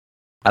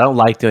I don't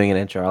like doing an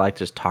intro. I like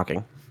just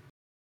talking.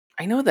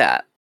 I know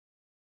that.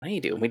 I know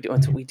you do.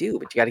 That's what we do,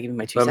 but you got to give me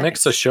my 2 But seconds.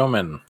 Mick's a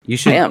showman. You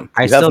should. I am.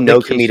 I You still have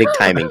no think he should- comedic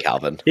timing,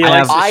 Calvin. He I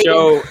likes have- to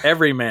show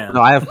every man.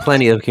 No, I have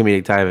plenty of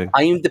comedic timing.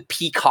 I am the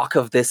peacock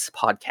of this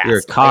podcast. You're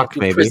a I cock, have to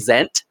maybe.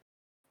 Present.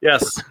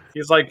 Yes,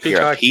 he's like You're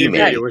a Peacock P, TV,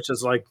 man. which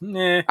is like,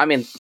 nah. I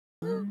mean,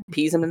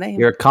 peas in the name.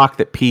 You're a cock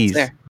that pees.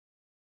 There.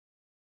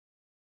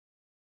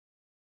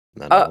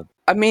 Not all.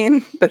 I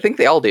mean, I think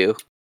they all do,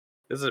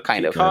 Is it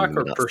Kind of. peacock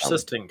or Not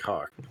persisting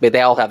cock? but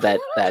they all have that.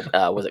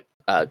 Was it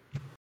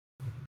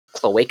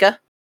cloaca?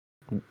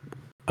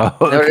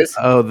 Oh, There it is.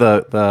 oh,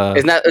 the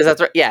Is that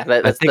right? Yeah,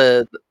 that's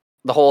think-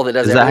 the hole that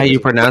does. is that how everything. you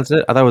pronounce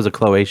it? I thought it was a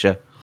cloacia.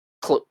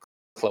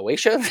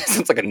 Cloacia? That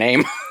sounds like a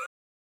name.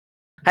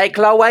 Hey,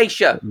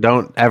 Cloacia.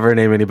 Don't ever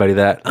name anybody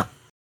that.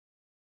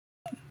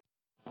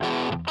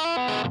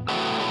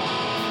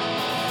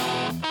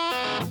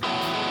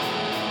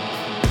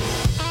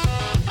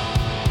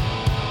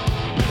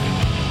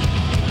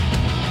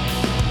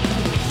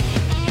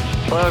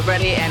 Hello,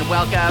 everybody, and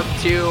welcome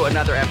to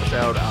another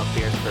episode of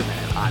Beers Per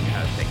Minute. I'm your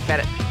host, Nick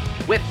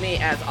Pettit. With me,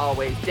 as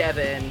always,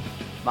 Devin,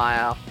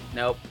 Mile.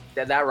 Nope,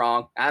 did that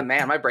wrong. Ah,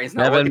 man, my brain's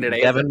not working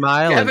today. Devin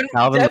Mile and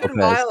Calvin Devin Lopez.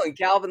 Mile and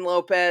Calvin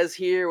Lopez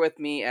here with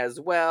me as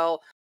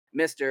well.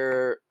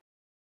 Mr.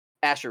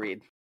 Asher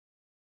Reed.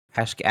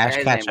 Ash I got his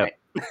name Ketchup.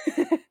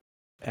 right.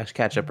 Ash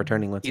Ketchup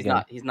returning once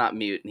again. He's not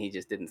mute, and he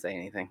just didn't say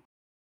anything.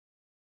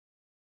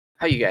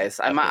 How you guys?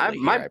 Definitely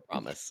My here, I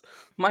promise.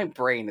 my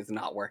brain is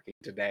not working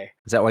today.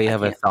 Is that why you I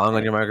have a can't- thong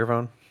on your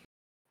microphone?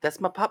 That's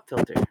my pop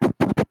filter.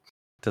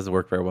 Doesn't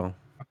work very well.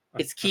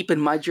 It's keeping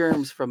my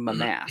germs from my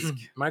mask.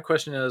 My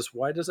question is,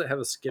 why does it have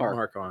a skid Or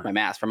mark on My it?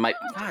 mask from my.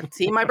 God,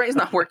 see, my brain's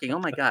not working. Oh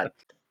my god,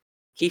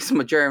 keeps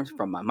my germs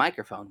from my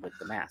microphone with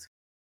the mask.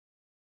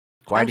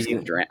 Why I'm do just you?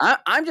 gonna drink?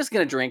 I'm just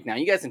gonna drink now.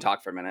 You guys can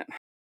talk for a minute.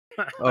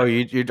 Oh, are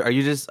you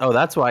just? Oh,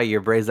 that's why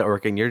your brain's not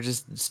working. You're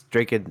just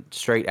drinking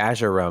straight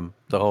Asher rum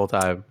the whole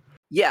time.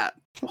 Yeah.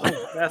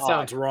 That God.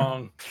 sounds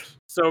wrong.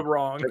 So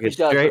wrong. Drinking It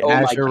does, straight but oh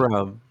my Asher God.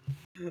 rum.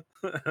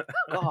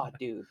 God,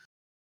 dude.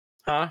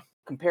 Huh?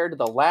 Compared to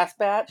the last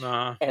batch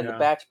Nah. and yeah. the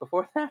batch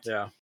before that.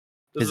 Yeah.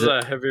 This Is is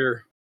it- a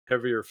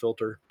heavier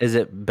filter. Is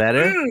it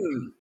better?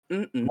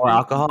 Mm-mm. More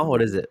alcohol?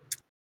 What is it?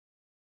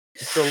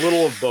 It's a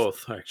little of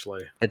both,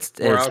 actually. It's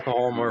More it's,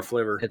 alcohol, more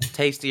flavor. it's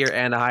tastier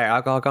and a higher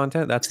alcohol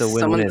content. That's a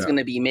Someone's win-win.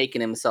 gonna be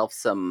making himself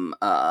some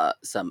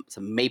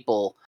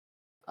maple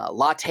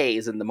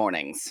lattes in the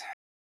mornings.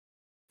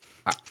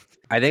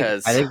 I think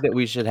 'cause- that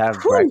we should have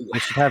Whew. we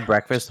should have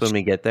breakfast when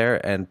we get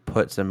there and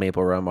put some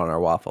maple rum on our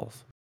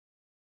waffles.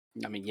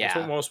 I mean, That's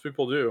what yeah. most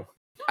people do.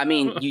 I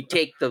mean, you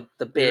take the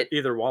bit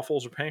Either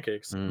waffles or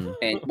pancakes. Mm.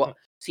 and well,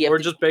 so you have Or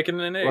to- just bacon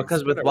and eggs. Well,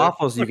 because with whatever.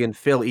 waffles you can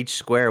fill each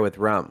square with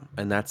rum,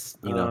 and that's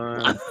Uh,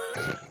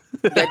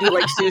 you gotta do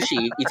like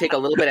sushi. You take a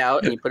little bit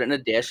out and you put it in a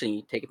dish, and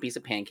you take a piece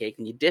of pancake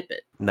and you dip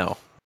it. no.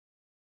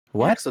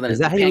 What so then is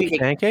it's that? How a you eat pancake-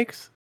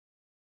 pancakes?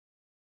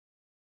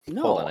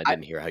 No, Hold on, I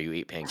didn't hear how you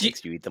eat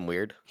pancakes. You eat them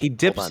weird? He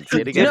dips. Hold on,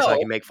 say it again so I No.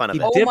 can make fun of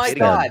He it. oh dips my Say it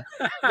again.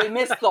 god, they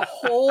missed the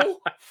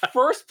whole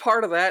first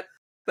part of that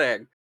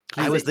thing.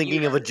 I was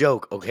thinking of a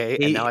joke, okay?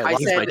 He- And now I I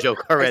lost my said-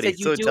 joke I already. said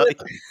you So do tell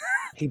it-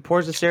 He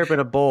pours the syrup in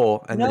a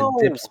bowl and No,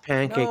 then dips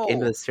pancake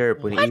into no. the syrup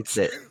when he What? eats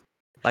it,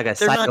 like a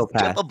they're not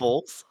psychopath.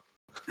 dippables.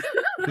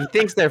 He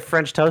thinks they're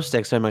French toast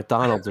sticks from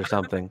McDonald's or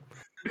something.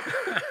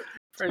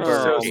 French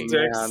Oh, toast sticks.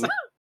 man.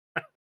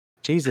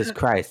 Jesus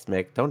Christ,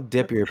 Mick! Don't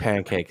dip your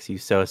pancakes, you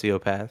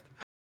sociopath.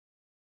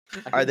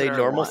 Are they They're a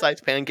normal lot.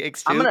 sized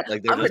pancakes too? I'm gonna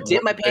Like they're just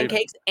dip my big.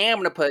 pancakes and I'm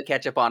gonna put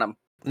ketchup on them.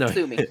 No,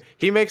 Sue me.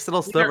 he makes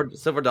little Here-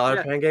 silver dollar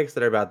yeah. pancakes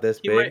that are about this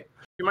You big.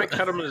 might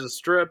cut them into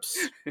strips.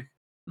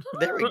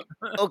 There we go.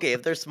 Okay,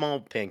 if they're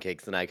small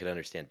pancakes, then I could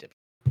understand dip.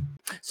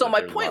 So But my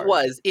they're point large.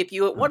 was, if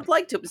you would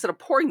like to, instead of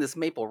pouring this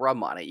maple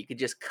rum on it, you could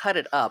just cut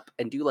it up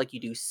and do like you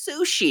do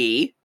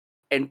sushi,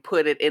 and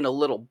put it in a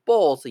little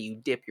bowl so you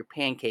dip your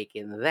pancake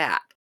in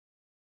that.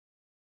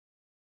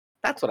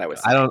 That's what I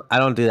was saying. I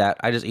don't do that.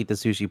 I just eat the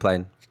sushi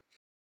plain.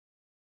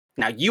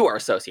 Now you are a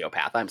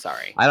sociopath. I'm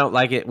sorry. I don't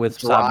like it with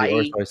wasabi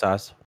or Dry. soy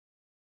sauce.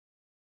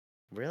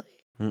 Really?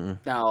 Mm-mm.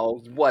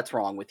 No, what's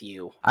wrong with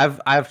you?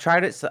 I've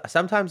tried it.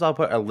 Sometimes I'll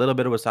put a little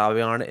bit of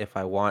wasabi on it if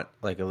I want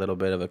like a little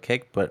bit of a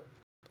kick, but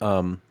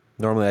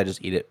normally I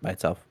just eat it by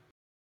itself.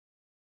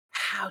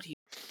 How do you?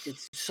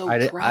 It's so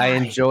I dry.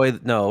 enjoy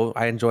the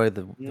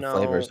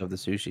flavors No. of the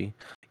sushi.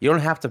 You don't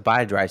have to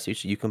buy dry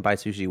sushi. You can buy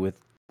sushi with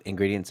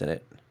ingredients in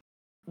it.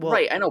 Well,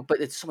 right, I know,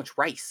 but it's so much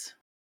rice.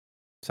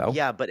 So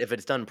yeah, but if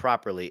it's done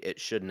properly, it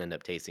shouldn't end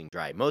up tasting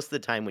dry. Most of the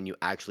time, when you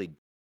actually,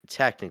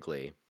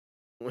 technically,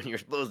 when you're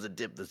supposed to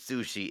dip the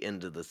sushi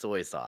into the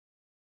soy sauce,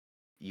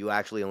 you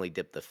actually only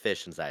dip the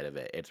fish inside of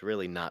it. It's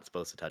really not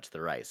supposed to touch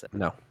the rice.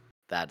 no.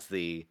 That's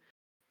the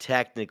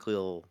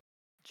technical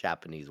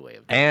Japanese way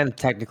of doing And it.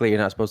 technically, you're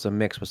not supposed to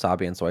mix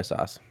wasabi and soy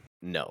sauce.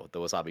 No, the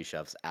wasabi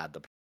chefs add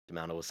the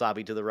amount of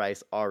wasabi to the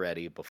rice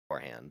already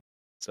beforehand.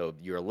 So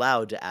you're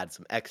allowed to add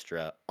some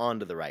extra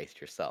onto the rice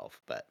yourself,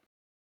 but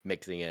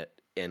mixing it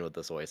in with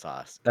the soy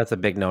sauce, That's a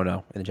big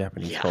no-no in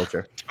Japanese Yeah.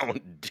 culture.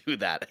 don't do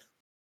that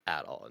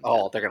at all. in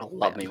Oh, they're gonna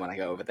love Japan. me when I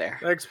go over there.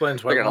 That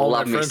explains why They're gonna all my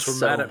love me friends were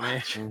so mad at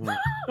me.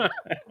 much.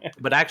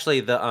 But actually,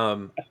 the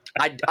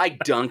I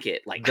dunk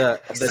it, like The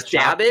stab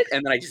chop- it,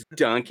 and then I just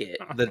dunk it.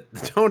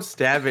 don't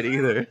stab it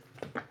either.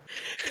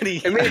 And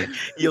he I mean,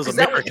 yells is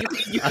that America.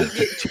 you can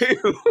get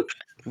two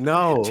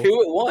No, at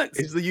once.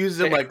 he's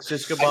using like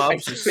shish I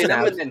kebabs. just spin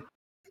 'em stabs. and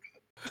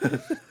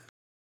then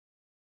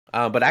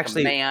But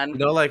actually, man. you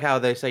know, like how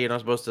they say you're not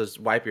supposed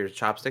to wipe your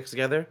chopsticks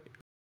together.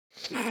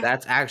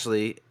 That's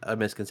actually a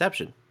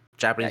misconception.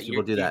 Japanese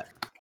people do that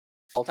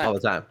all all the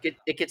time.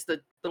 It gets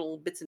the little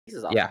bits and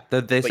pieces off. Yeah,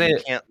 they But say you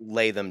it can't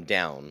lay them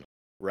down,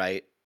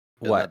 right?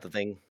 Isn't what, that the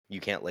thing? You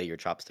can't lay your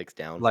chopsticks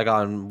down like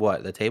on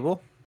what, the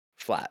table?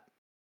 flat.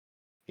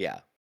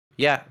 Yeah.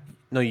 Yeah,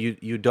 no,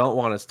 you don't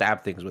want to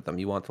stab things with them.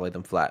 You want to lay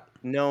them flat.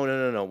 No.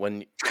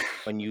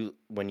 When you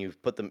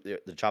put them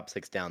the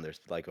chopsticks down, there's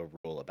like a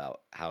rule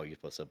about how you're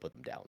supposed to put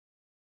them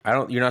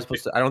down. You're not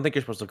supposed to. I don't think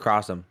you're supposed to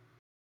cross them.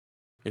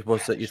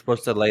 You're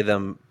supposed to lay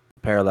them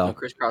parallel. No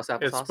crisscross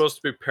applesauce. It's supposed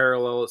to be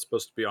parallel. It's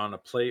supposed to be on a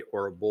plate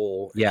or a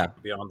bowl. Yeah. It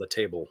can't be on the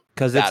table.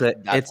 Because That's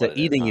it's what an it is,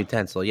 eating huh?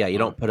 utensil. Yeah, you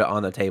don't put it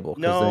on the table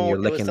because No, then you're it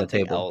was licking the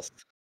something table. else.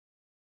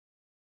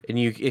 And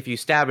if you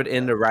stab it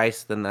into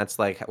rice, then that's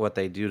like what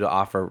they do to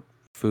offer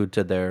food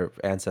to their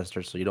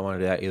ancestors. So you don't want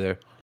to do that either.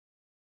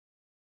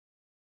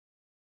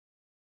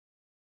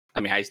 I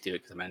mean, I used to do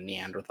it because I'm a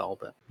Neanderthal,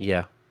 but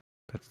Yeah,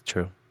 that's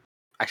true.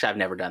 actually, I've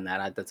never done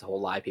that. That's a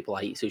whole lie. People,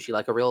 I eat sushi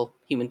like a real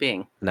human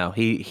being. No,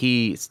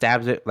 he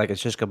stabs it like a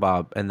shish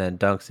kebab and then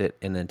dunks it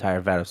in an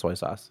entire vat of soy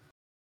sauce.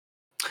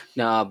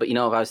 No, but if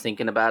I was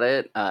thinking about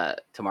it,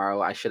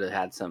 tomorrow I should have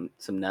had some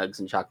nugs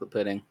and chocolate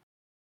pudding.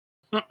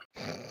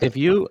 If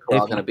you We're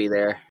all gonna be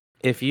there.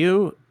 if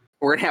you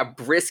We're gonna have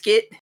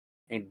brisket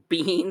and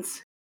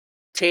beans,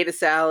 potato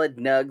salad,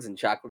 nugs, and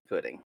chocolate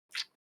pudding.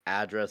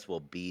 Address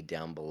will be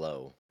down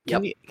below.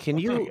 can Yep.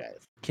 you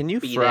guys. can you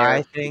Be fry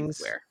there,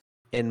 things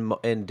anywhere.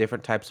 in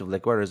different types of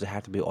liquid, or does it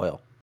have to be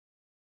oil?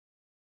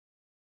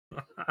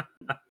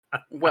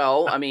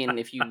 Well, I mean,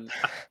 if you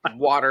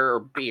water or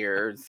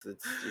beer, it's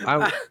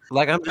I'm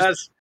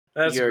just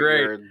That's you're, great.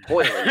 You're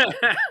boiling.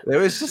 it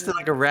was just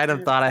like a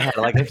random thought I had.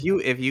 Like if you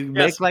make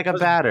Yes, like a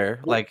let's- batter,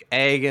 like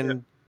egg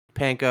and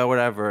panko,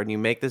 whatever, and you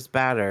make this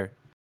batter.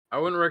 I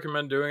wouldn't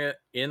recommend doing it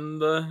in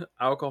the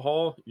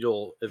alcohol.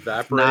 You'll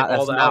evaporate That's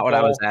all the not what I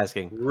alcohol was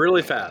asking.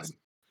 really fast.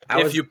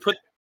 I If you put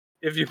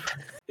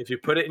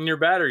it in your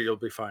batter, you'll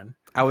be fine.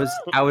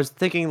 was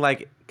thinking,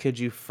 like, could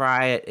you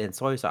fry it in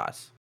soy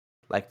sauce?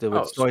 Like, would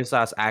Oh, soy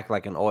sauce act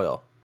like an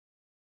oil?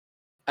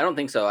 I don't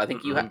think so. I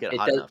think you have Get it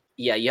hot does. enough.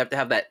 Yeah, you have to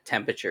have that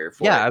temperature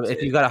for Yeah, it.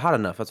 if you got it hot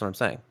enough, that's what I'm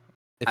saying.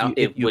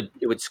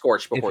 It would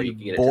scorch before you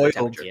could get it to the boiled,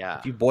 temperature. Yeah.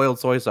 if you boiled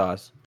soy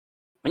sauce,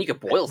 I mean, you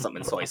could boil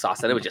something in soy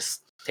sauce, and it would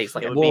just taste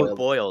like It a would be boiled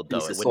boiled though.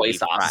 piece It of wouldn't soy be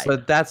sauce. fried.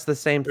 but that's the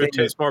same It thing. would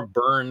taste more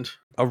burned.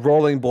 A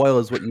rolling boil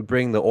is what you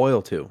bring the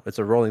oil to. It's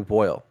a rolling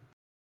boil.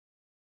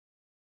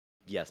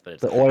 Yes, but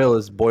it's The oil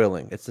is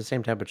boiling. It's the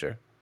same temperature.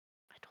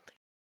 I don't think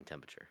it's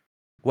temperature.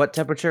 What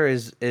temperature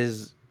is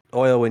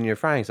oil when you're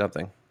frying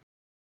something?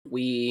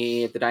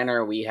 We at the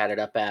diner we had it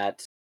up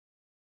at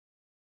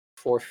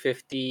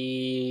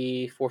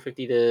 450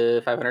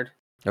 to 500.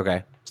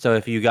 Okay, so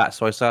if you got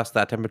soy sauce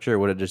that temperature,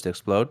 would it just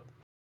explode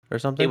or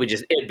something? It would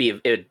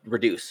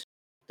reduce.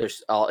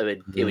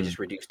 It would just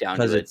reduce down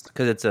to it.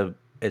 because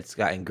it's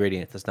got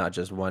ingredients. It's not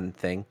just one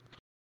thing.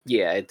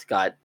 Yeah, it's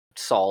got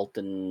salt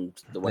and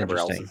whatever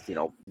else Interesting.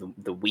 is,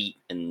 the wheat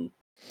and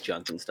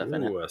junk and stuff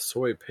in it. Ooh, a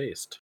soy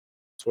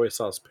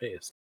sauce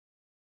paste.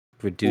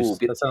 Reduced. Ooh,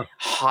 get That sounds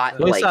hot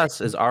soy like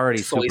sauce is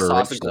already soy super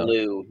sauce rich. and Though.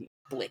 glue.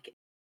 Flick it.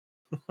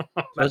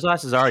 Soy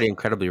sauce is already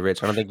incredibly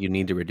rich. I don't think you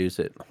need to reduce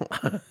it.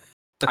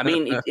 I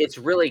mean, it's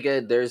really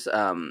good. There's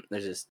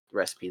this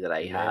recipe that I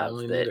I have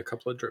only that need a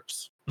couple of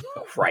drips.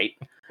 right.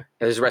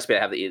 There's a recipe I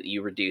have that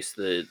you reduce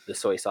the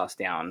soy sauce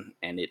down,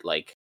 and it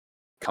like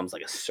comes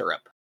like a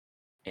syrup,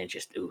 and it's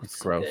just It's it's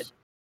so gross. good.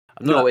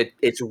 I'm No, not-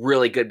 it's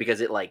really good because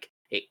it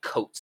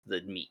coats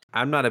the meat.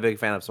 I'm not a big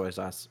fan of soy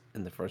sauce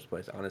in the first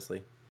place. Honestly,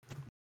 You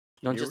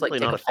don't You're just like really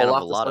take not a a fan full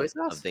of off a lot the of,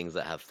 soy sauce. things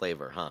that have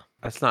flavor, huh?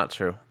 that's not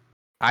true.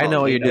 I Oh,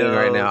 know what you're doing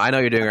right now. Doritos, I know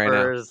what you're doing right now.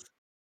 peppers,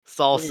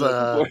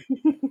 Salsa.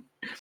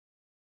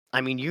 I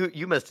mean,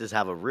 you must just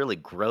have a really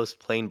gross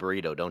plain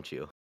burrito, don't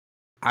you?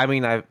 I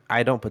mean,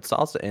 I don't put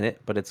salsa in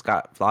it, but it's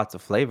got lots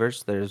of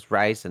flavors. There's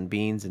rice and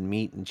beans and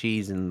meat and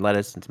cheese and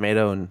lettuce and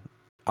tomato and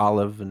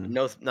olive and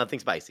No, nothing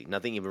spicy.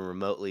 Nothing even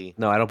remotely.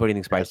 no, I don't put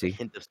anything has a spicy.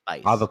 hint of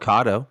spice.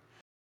 Avocado.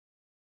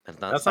 That's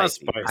not That's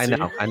spicy. not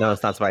spicy. I know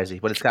it's not spicy,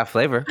 but it's got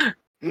flavor.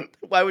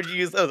 Why would you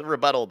use that as a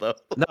rebuttal, though?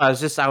 No, I was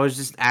just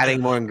adding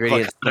more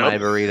ingredients to my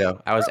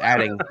burrito. I was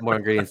adding more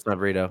ingredients to my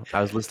burrito.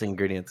 I was listing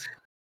ingredients.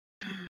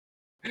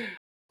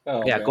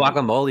 Oh, Yeah, man.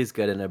 guacamole's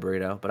good in a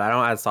burrito, but I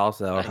don't add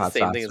salsa or That's the hot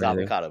same sauce. thing as or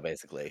anything. avocado,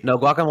 basically. No,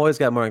 guacamole's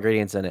got more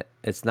ingredients in it.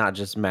 It's not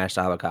just mashed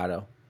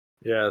avocado.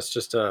 Yeah, it's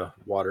just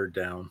watered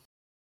down.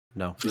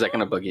 No. Is that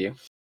gonna bug you?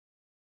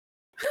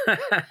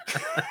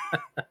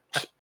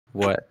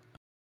 What?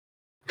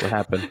 What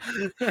happened?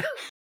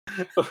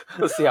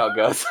 Let's see how it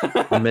goes.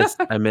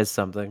 I missed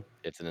something.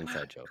 It's an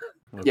inside joke.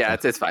 Yeah,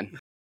 it's fine.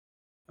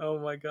 Oh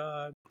my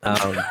god.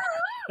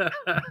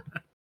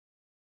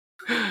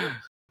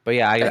 But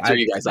yeah, I threw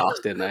you guys off,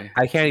 didn't I?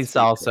 I can't eat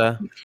salsa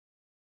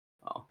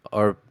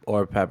Oh.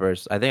 or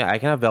peppers. I think I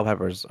can have bell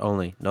peppers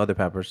only, no other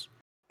peppers.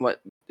 What?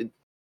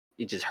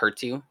 It just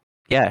hurts you?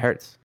 Yeah, it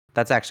hurts.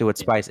 That's actually what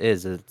spice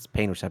is. It's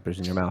pain receptors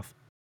in your mouth.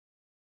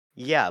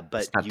 Yeah,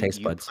 but not you, taste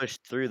you buds. push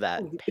through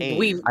that pain.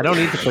 We- I don't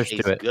need to It push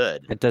tastes through it.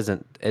 good. It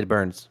doesn't. It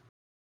burns.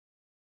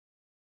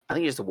 I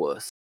think you're just a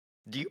wuss.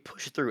 Do you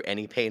push through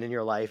any pain in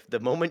your life? The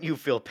moment you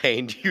feel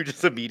pain, you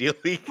just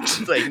immediately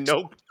say,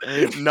 nope,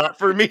 not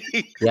for me.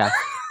 Yeah.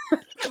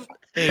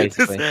 this,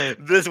 Basically.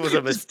 this was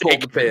a Just pull the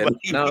mistake. pin.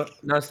 buddy.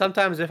 No.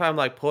 Sometimes if I'm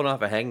like pulling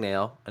off a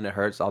hangnail and it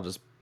hurts, I'll just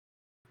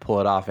pull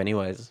it off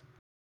anyways.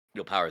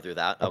 You'll power through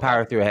that. I'll Okay.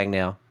 power through a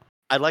hangnail.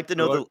 I'd like to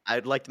know Well,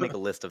 I'd like to make a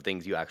list of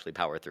things you actually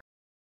power through.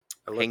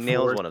 I look Hangnail is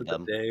forward one to of the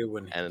them, day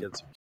when he and-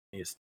 gets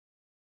his-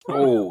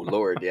 Oh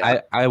Lord,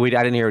 yeah. I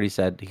didn't hear what he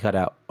said. He cut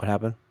out. What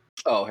happened?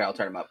 Oh, here, I'll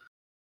turn him up.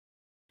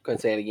 Go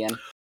ahead, say it again.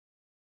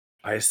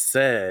 I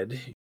said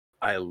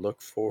I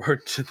look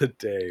forward to the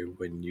day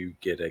when you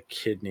get a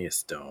kidney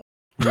stone.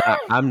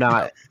 I'm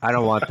not. I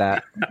don't want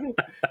that.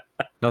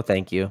 No,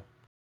 thank you.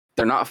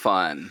 They're not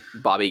fun.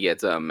 Bobby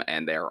gets them,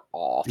 and they're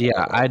awful.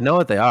 Yeah, I know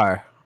what they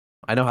are.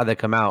 I know how they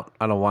come out.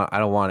 I don't want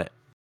it.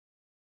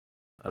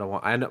 I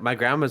know my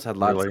grandma's had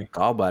lots Really? of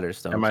gallbladder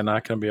stones. Am I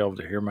not going to be able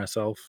to hear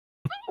myself?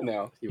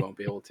 No, you won't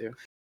be able to.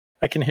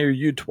 I can hear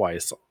you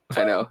twice.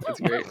 I know. It's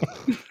great.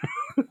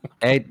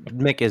 Hey,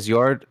 Mick, is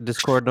your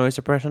Discord noise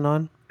suppression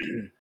on?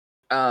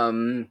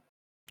 Um,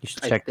 You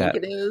should I check think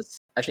that. it is.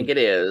 I think it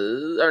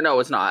is. Or no,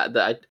 it's not.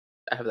 I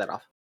have that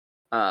off.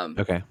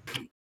 Okay.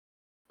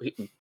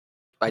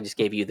 I just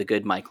gave you the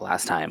good mic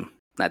last time.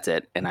 That's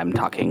it. And I'm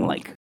talking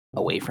like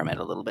away from it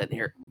a little bit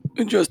here.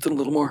 Just a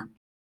little more.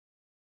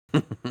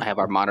 I have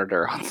our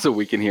monitor on so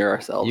we can hear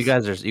ourselves.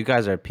 You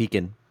guys are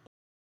peaking.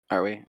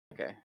 Are we?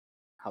 Okay.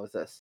 How is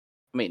this?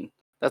 I mean,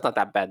 that's not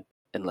that bad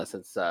unless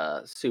it's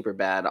super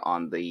bad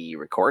on the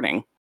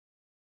recording.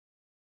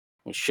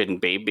 It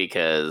shouldn't be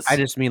because I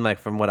just mean like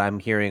from what I'm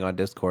hearing on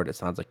Discord, it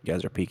sounds like you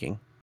guys are peaking.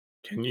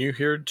 Can you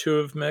hear two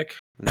of Mick?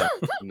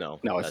 No,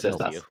 No, it's that's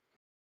just us. you.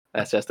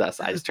 That's just us.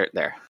 I just turned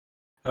there.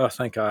 Oh,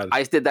 thank God.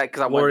 I just did that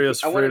because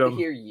Glorious I wanted to freedom.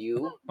 hear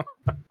you.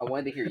 I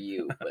wanted to hear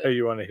you. Oh, But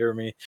you want to hear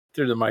me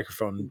through the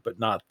microphone, but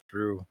not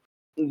through.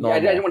 yeah, I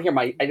didn't want to hear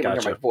my. I didn't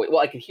want to hear my Gotcha. voice. Well,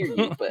 I could hear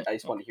you, but I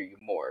just want to hear you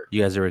more.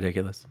 You guys are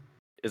ridiculous.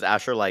 Is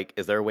Asher like?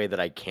 Is there a way that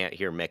I can't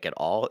hear Mick at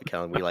all?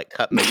 Can we like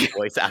cut Mick's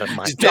voice out of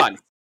my? Just done.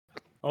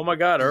 Oh my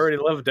God, I already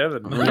love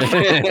Devin.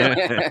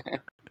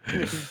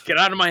 Get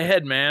out of my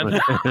head, man.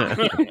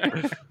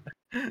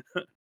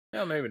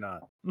 Yeah, maybe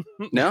not.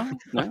 No.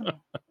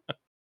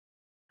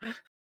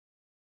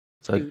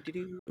 So,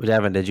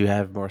 Devin, did you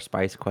have more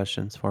spice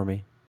questions for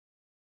me?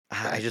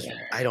 I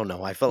don't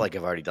know. I feel like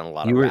I've already done a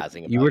lot You of were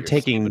razzing. you about were your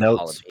taking stupid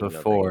notes jalapeno thing.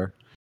 before.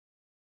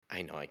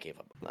 I know I gave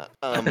up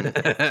on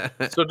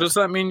that. So does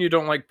that mean you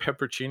don't like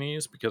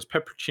pepperoncinis? Because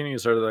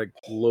pepperoncinis are like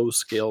low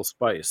scale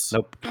spice.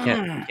 Nope,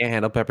 can't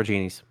handle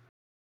pepperoncinis.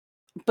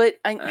 But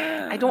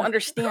I don't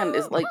understand.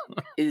 Is like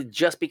is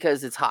just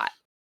because it's hot.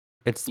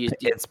 It's You-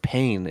 it's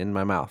pain in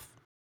my mouth.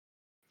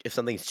 If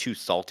something's too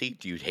salty,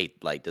 do you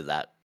hate like? Does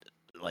that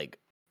like?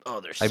 Oh,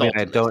 there's. I mean,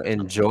 I saltiness don't or something.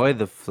 enjoy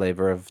the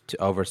flavor of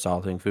over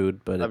salting food,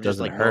 but it Of just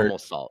doesn't like hurt. normal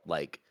salt.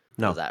 Like,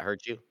 No. does that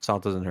hurt you?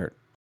 Salt doesn't hurt.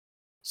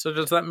 So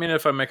does that mean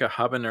if I make a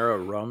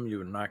habanero rum,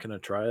 you're not going to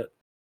try it?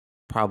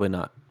 Probably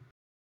not.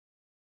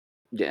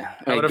 Yeah.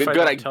 How about if I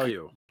good, don't tell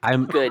you?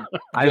 I'm Good.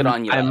 I, Good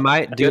on you. I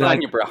might do Good like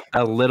on you, bro.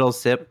 a little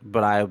sip,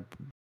 but I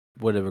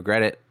would have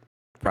regret it.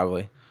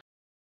 Probably.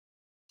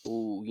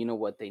 Ooh, you know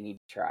what they need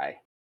to try?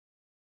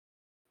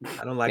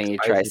 I don't like. They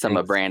need to try spicy some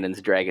of things.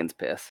 Brandon's Dragon's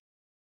Piss.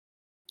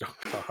 Oh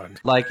God.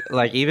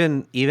 Like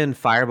even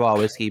Fireball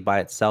whiskey by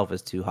itself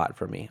is too hot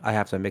for me. I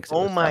have to mix it.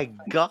 Oh with my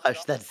stuff.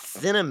 gosh, that's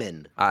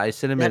cinnamon.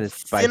 Cinnamon is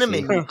That's spicy.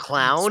 cinnamon, you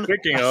clown.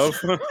 Speaking of,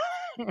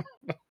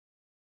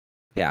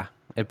 Yeah,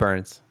 it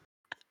burns.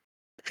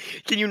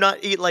 Can you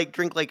not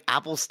drink like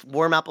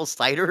warm apple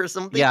cider or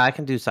something? Yeah, I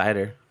can do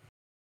cider.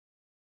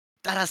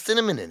 That has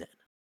cinnamon in it.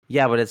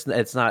 Yeah, but it's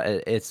not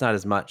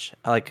as much.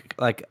 Like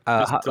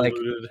just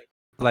diluted.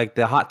 like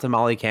the hot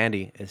tamale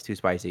candy is too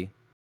spicy.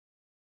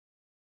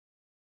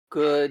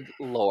 Good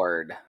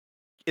lord.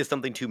 Is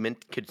something too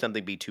mint? Could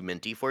something be too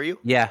minty for you?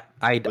 Yeah,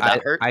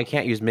 that hurt? I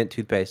can't use mint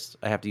toothpaste.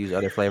 I have to use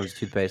other flavors of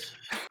toothpaste.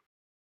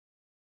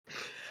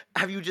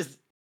 Have you just?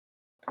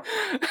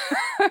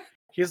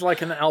 He's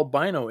like an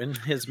albino in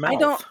his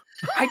mouth.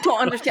 I don't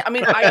understand. I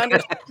mean, I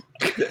understand.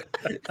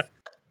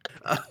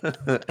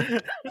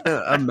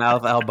 A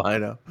mouth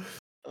albino.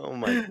 Oh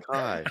my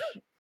gosh!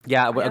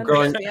 Yeah, I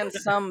growing understand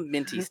some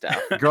minty stuff.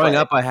 growing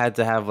but up, I had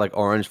to have like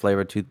orange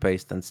flavored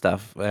toothpaste and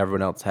stuff.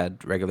 Everyone else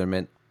had regular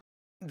mint.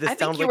 This I think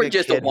sounds you like were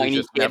just a kid who's whiny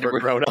just kid. never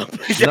grown up.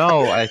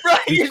 No, I Right,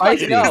 you're like,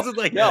 spicy. no. This is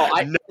like, No,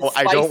 I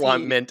don't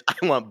want spicy- mint.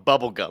 I want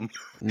bubble gum.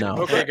 No,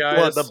 Okay, I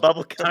want guys. the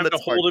bubble gum. Time to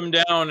that's hold him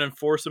down and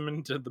force him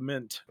into the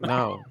mint.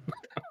 no.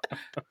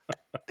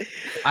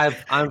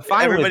 I'm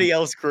fine Everybody with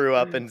else grew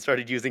up and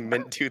started using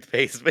mint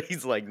toothpaste, but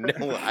he's like,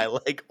 no, I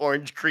like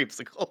orange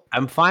creamsicle.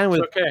 I'm fine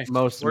with Okay,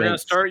 most we're gonna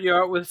mints. start you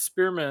out with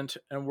spearmint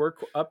and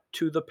work up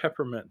to the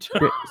peppermint.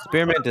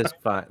 Spearmint is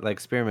fine. Like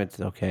spearmint's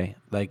okay.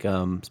 Like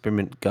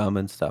spearmint gum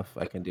and stuff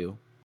I can do.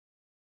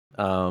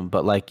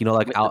 But like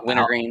like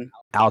Wintergreen.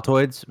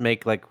 Altoids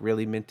make like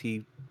really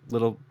minty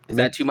little. Is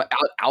that too much?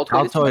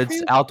 Altoid is too much for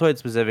you? Altoids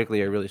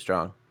specifically are really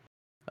strong.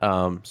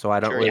 So I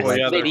don't really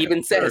Curious. like. It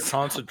even they're says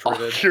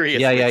concentrated.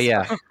 Curiously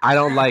Yeah. I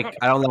don't like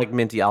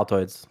minty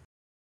Altoids.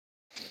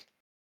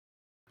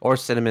 Or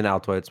cinnamon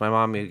Altoids. My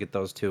mom would get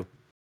those too.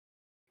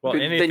 Well,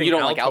 Then anything you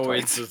don't like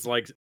Altoids Altoids. is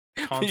like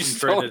You concentrated.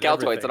 just don't like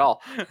Altoids everything. at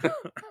all.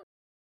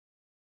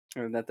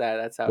 And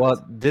that's how. Well,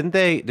 it didn't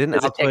is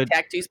it Tic Altoid?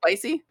 Tac too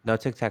spicy? No,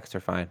 Tic Tacs are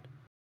fine.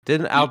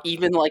 Didn't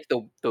Even like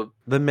the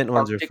the mint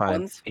ones are Arctic fine?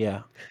 ones?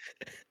 Yeah.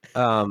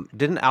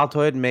 Didn't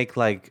Altoid make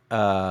like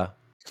a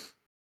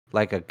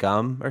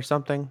gum or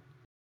something?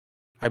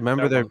 I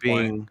remember At there one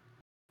point. being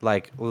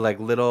like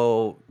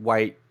little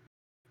white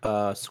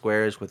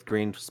squares with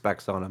green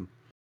specks on them.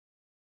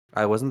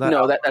 I wasn't that.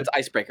 No, Altoid? that's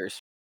icebreakers.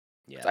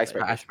 Yeah, It's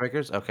icebreakers.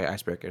 Icebreakers. Okay,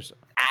 icebreakers.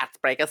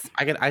 Icebreakers.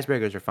 I get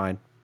icebreakers are fine.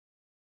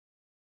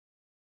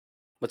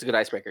 What's a good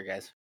icebreaker,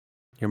 guys?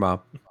 Your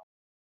mom.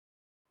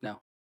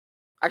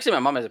 Actually, my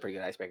mom has a pretty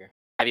good icebreaker.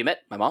 Have you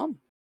met my mom?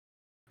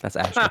 That's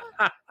Ashley.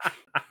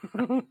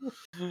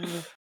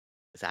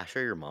 Is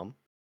Asher your mom?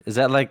 Is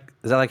that like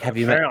have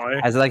you met?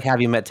 Apparently. Is it like have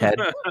you met Ted?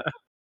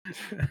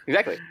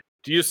 Exactly.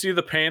 Do you see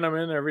the pain I'm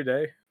in every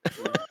day?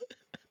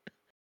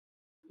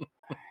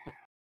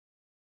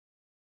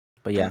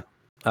 But yeah,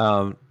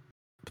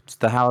 it's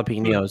the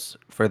jalapenos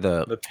for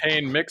the. The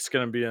pain Mick's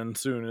gonna be in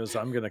soon is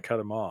I'm gonna cut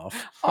him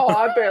off. Oh,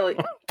 I barely.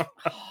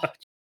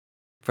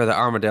 For the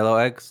armadillo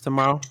eggs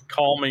tomorrow.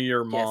 Call me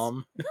your Yes.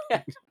 mom.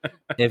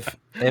 If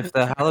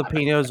the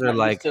jalapenos are I'm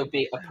like used to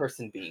be a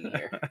person being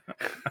here.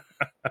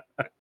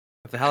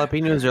 if the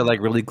jalapenos are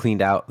like really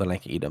cleaned out, then I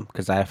can eat them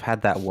because I've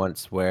had that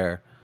once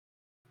where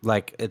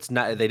like it's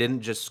not they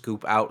didn't just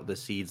scoop out the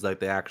seeds like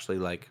they actually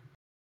like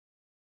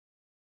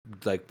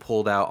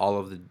pulled out all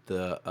of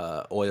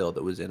the oil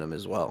that was in them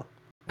as well,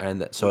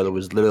 and so it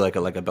was literally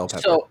like a bell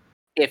pepper. So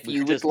if We you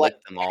could would just like,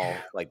 lick them all,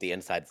 like the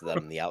insides of them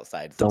and the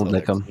outsides, Don't until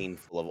lick they're 'em. clean,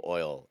 full of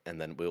oil, and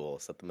then we will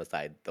set them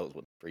aside. Those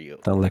ones for you.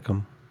 Don't lick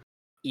them.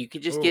 you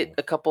could just Ooh. get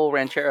a couple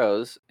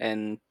rancheros,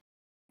 and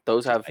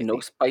those have no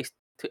spice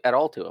at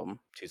all to them.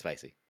 Too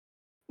spicy.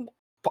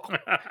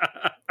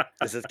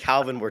 This is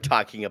Calvin we're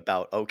talking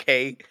about,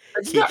 okay?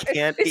 It's He not-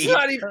 can't it's eat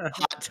not even-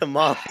 hot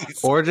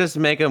tamales. Or just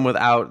make them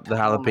without the Oh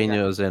my God.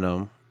 jalapenos in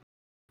them.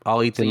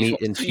 I'll eat the So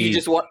meat and so cheese.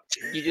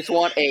 you just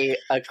want a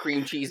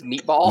cream cheese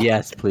meatball?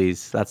 Yes,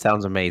 please. That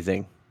sounds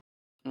amazing.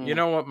 Mm. You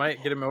know what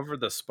might get him over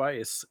the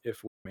spice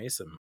if we mace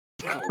him?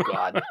 Oh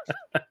God.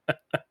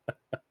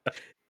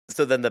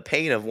 So then the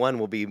pain of one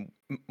will be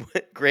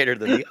greater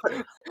than the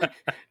other.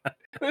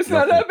 It's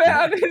not that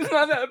bad. It's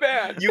not that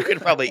bad. You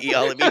could probably eat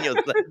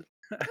jalapenos then.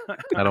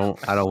 I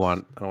don't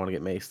want to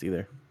get maced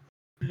either.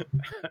 That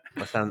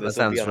This will be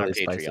sounds on our really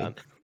spicy. Patreon.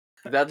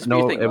 That'll just be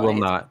No, a thing, it will Bonnie.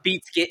 not.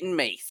 Beats getting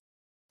maced.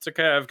 It's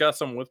okay. I've got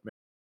some with me.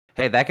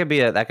 Hey, that could be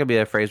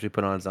a phrase we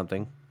put on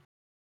something.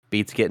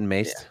 Beats getting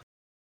maced.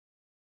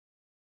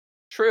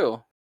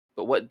 True,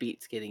 but what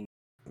beats getting?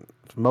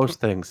 Most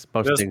things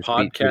beat getting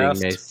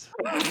podcast.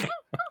 maced.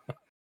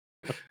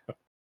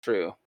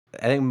 True.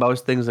 I think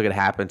most things that could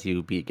happen to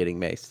you beat getting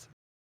maced.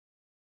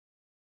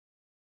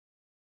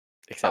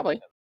 Except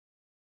Probably.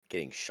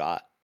 getting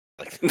shot.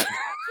 Like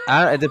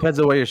It depends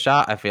on where you're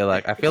shot. I feel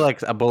like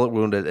a bullet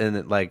wound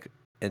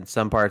in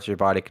some parts of your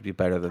body could be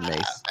better than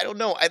mace. I don't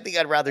know. I think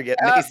I'd rather get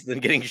maced than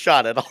getting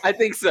shot at all. I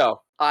think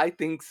so. I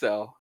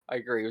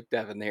agree with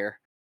Devin here.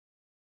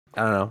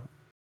 I don't know.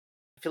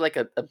 I feel like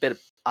a bit of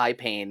eye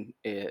pain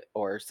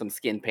or some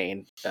skin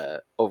pain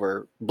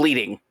over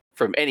bleeding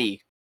from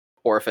any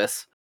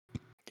orifice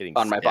Getting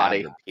on my stabbed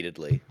body.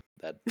 repeatedly.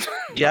 That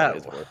Yeah,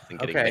 is worse than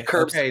getting okay.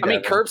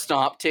 maced. Curb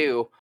stomp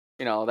too.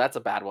 That's a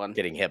bad one.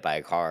 Getting hit by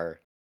a car.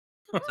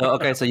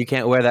 So you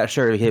can't wear that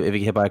shirt if you get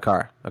hit by a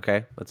car.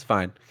 Okay, that's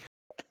fine.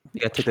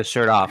 You gotta take the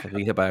shirt off if you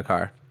get hit by a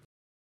car.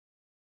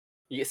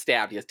 You get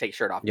stabbed, you just take your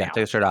shirt off. Yeah, now.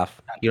 take the shirt off.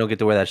 You don't get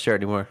to wear that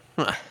shirt anymore.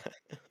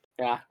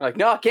 Yeah. Like,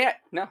 no, I can't.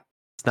 No.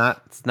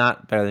 It's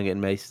not better than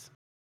getting maced.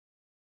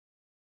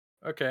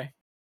 Okay.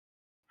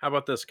 How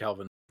about this,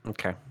 Calvin?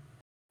 Okay.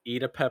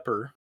 Eat a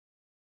pepper,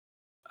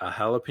 a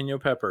jalapeno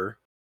pepper,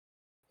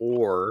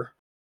 or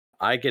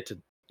I get to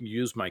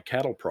use my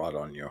cattle prod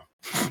on you.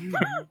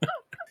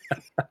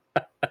 I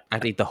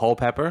have to eat the whole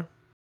pepper.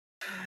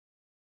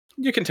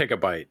 You can take a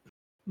bite.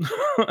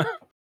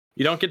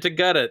 You don't get to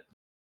gut it.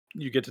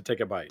 You get to take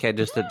a bite. Okay,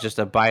 just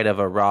a bite of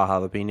a raw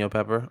jalapeno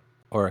pepper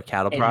or a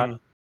cattle prod.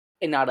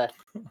 And not a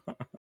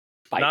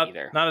bite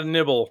either. Not a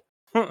nibble.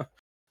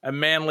 A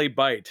manly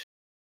bite.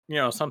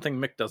 Something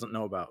Mick doesn't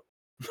know about.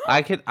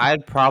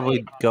 I'd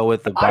probably go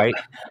with the bite.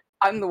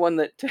 I'm the one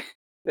that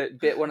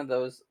bit one of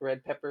those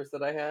red peppers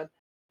that I had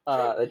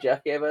that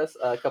Jeff gave us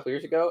a couple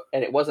years ago,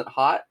 and it wasn't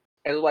hot,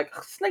 And it was like,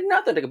 it's like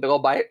nothing. Take a big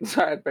old bite.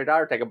 So I had my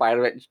daughter take a bite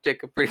of it. And she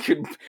took a pretty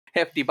good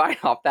hefty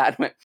bite off that. And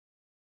went,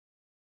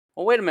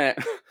 well, wait a minute.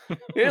 It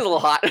is a little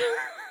hot.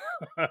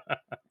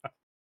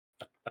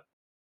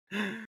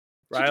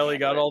 Riley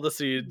got handle it. all the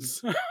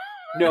seeds.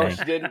 No, Dang.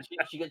 she didn't.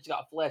 She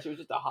got flesh. It was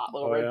just a hot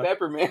little Oh, red yeah?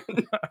 pepper, man.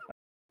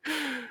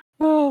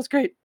 Oh, it's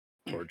great.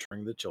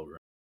 Torturing the children.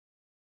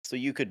 So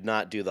you could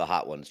not do the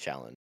hot ones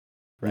challenge.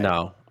 Right.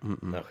 No.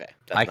 Mm-mm. Okay.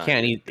 I not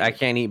can't your eat. I thing.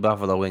 can't eat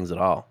buffalo wings at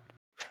all.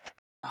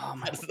 Oh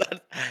my.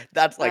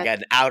 That's like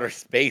an outer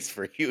space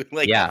for you.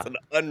 Like Yeah. that's an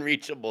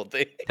unreachable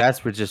thing. That's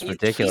just He's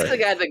ridiculous. the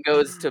guy that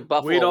goes to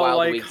Buffalo don't Wild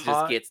like Wings. Just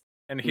hot- gets.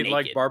 And he'd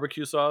like Naked.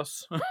 barbecue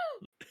sauce.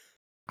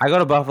 I go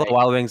to Buffalo Right.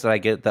 Wild Wings and I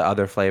get the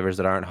other flavors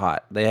that aren't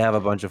hot. They have a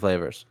bunch of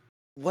flavors.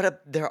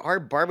 There are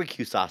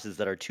barbecue sauces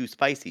that are too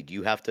spicy. Do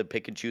you have to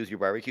pick and choose your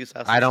barbecue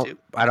sauces I too?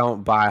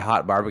 don't buy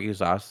hot barbecue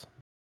sauce.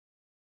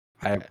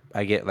 Okay.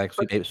 I get like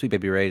sweet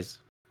baby Ray's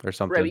or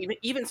something. Right,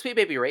 even Sweet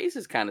Baby Ray's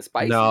is kind of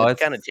spicy. No, It's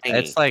it's kinda tangy.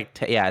 It's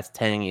like it's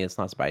tangy. It's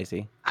not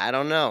spicy. I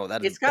don't know.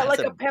 It's got that's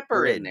like a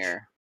pepper in bridge.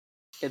 there.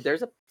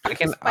 There's a. I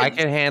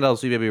can handle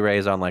sweet baby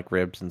Ray's on like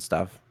ribs and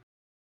stuff.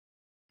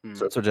 Hmm.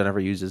 So that's what Jennifer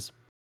uses.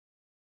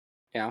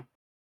 Yeah.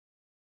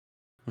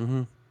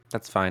 Mm-hmm.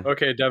 That's fine.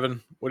 Okay, Devin,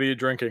 what are you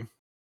drinking?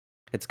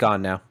 It's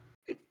gone now.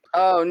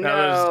 Oh Now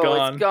that it's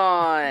no, it's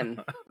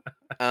gone.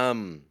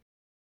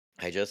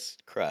 I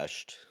just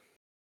crushed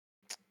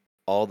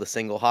All the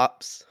Single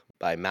Hops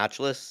by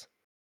Matchless,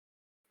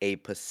 a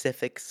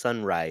Pacific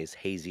Sunrise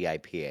Hazy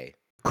IPA.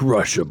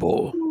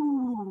 Crushable.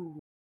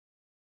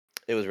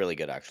 It was really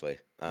good, actually.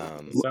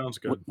 Sounds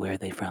good. Where are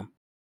they from?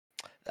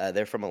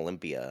 They're from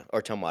Olympia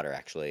or Tumwater,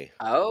 actually.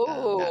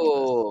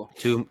 Oh,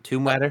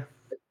 Tomb Raider.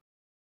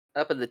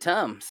 up in the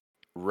Tums.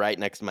 Right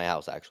next to my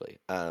house, actually.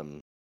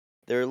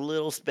 They're a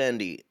little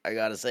spendy, I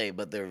gotta say,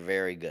 but they're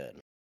very good.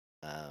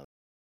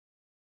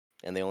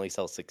 And they only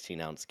sell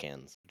 16-ounce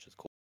cans, which is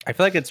cool. I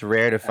feel like it's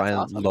rare to find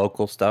awesome.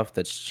 local stuff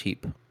that's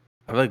cheap.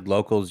 I feel like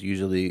locals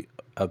usually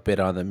a bit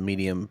on the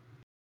medium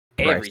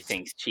price.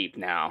 Everything's cheap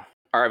now,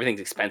 or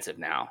everything's expensive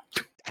now.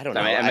 I don't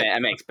know. I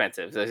mean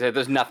expensive.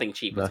 There's nothing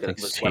cheap. Was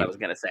Nothing's what I cheap. was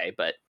gonna say,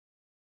 but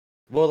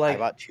Well, I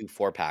bought 2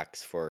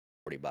 4-packs for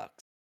 $40.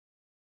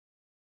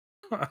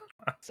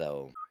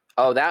 So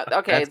that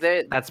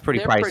okay. that's pretty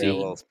they're pricey. they're a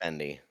little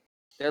spendy.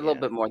 They're a little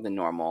Yeah. bit more than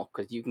normal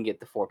because you can get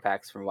the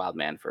 4-packs from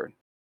Wildman for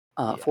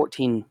Yeah.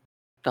 $14.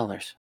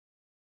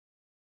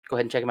 Go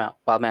ahead and check them out,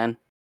 Wildman.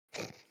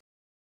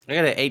 I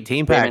got an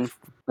 18 pack Raymond,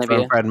 from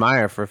Olympia. Fred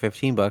Meyer for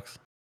 $15.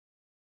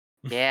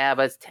 Yeah,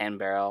 but it's 10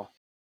 barrel.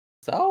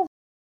 So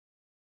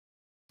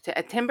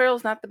 10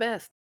 barrel's not the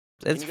best.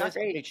 Can it's you guys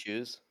great. help me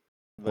choose?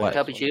 the What? next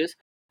Help you one? choose.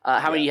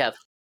 How many do you have?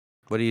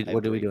 what I have are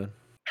we 3. doing?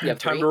 You have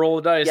Time 3? to roll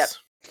the dice. Yep.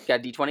 Got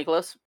a D20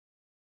 close?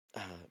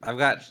 I've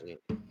got- Actually,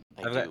 I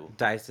I've do. got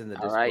dice in the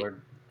All right.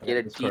 Discord. I Get got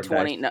a Discord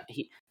D20.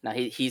 dice. No,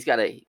 he's got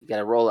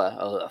to roll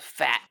a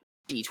fat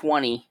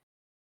D20.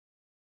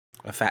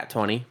 A fat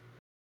 20.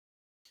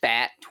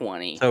 Fat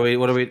 20. So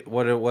what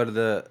are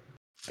the?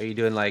 Are you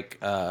doing like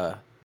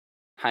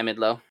High, mid,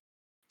 low.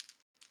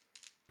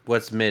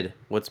 what's mid?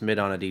 What's mid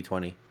on a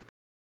D20?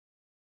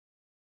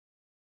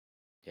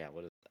 Yeah,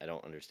 I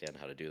don't understand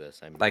how to do this.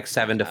 I'm Like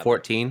 7 to tablet.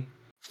 14.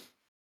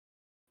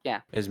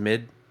 Yeah. Is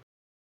mid.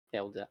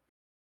 Yeah, we'll do that.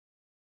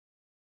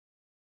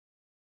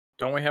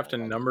 Don't we have to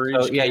number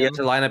So each yeah, you have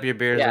can? to line up your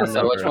beers. Yeah, and so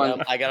number which them.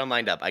 one? I got them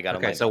lined up.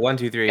 Okay, so 1,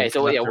 2, 3. Okay,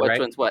 so left yeah, to which right?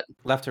 one's what?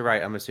 Left to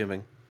right. I'm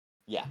assuming.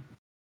 Yeah.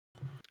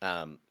 You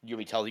want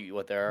me to tell you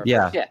what there are?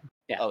 Yeah. Yeah.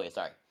 Yeah. Okay,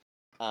 sorry.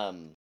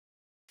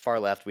 Far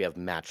left we have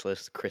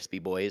Matchless Crispy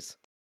Boys.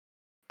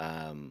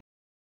 Mm-mm.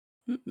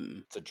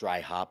 It's a dry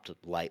hopped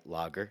light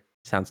lager.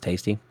 Sounds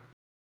tasty.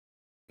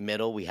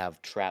 Middle we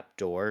have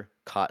Trapdoor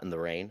Caught in the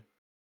Rain,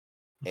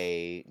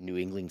 a New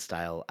England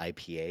style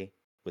IPA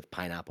with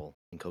pineapple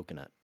and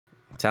coconut.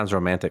 Sounds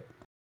romantic.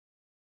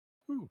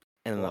 And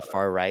on the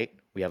far right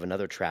we have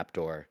another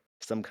Trapdoor,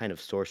 some kind of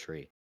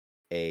sorcery,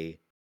 a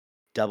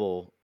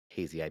double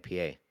hazy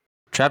IPA.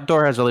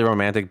 Trapdoor has really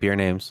romantic beer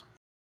names.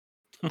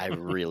 I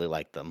really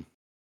like them.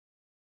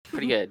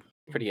 Pretty good.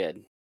 Pretty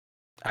good.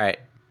 All right,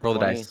 roll the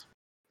 20. dice.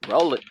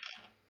 Roll it.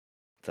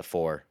 It's a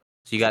 4.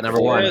 So you got number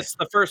 1, Yes,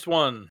 the first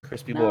one.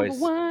 Crispy Number Boys.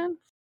 1.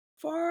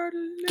 Far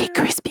Get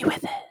crispy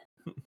with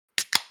it.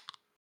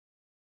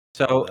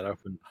 So That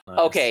opened nice.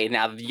 Okay,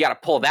 now you got to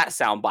pull that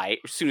sound bite.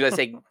 As soon as I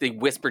say they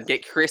whispered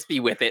 "get crispy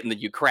with it," and then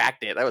you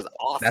cracked it. That was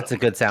awesome. that's a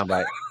good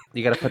soundbite.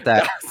 You got to put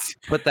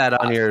that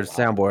on your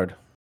soundboard.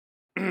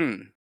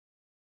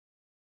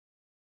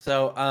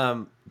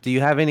 So, do you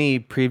have any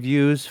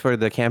previews for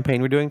the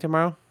campaign we're doing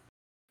tomorrow?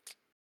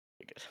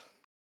 It's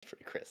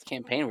pretty crisp.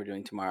 campaign we're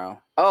doing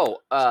tomorrow. Oh,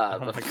 Oh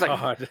my like,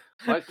 god.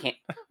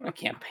 what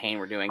campaign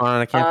we're doing?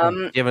 On a campaign?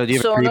 Do you have a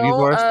So preview no,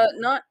 for us?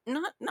 not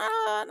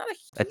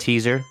A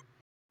teaser?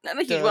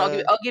 a huge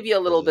one. I'll give you a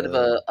little bit of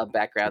a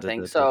background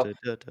thing. So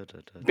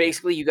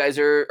basically, you guys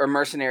are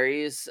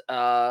mercenaries,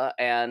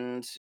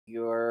 and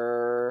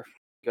you're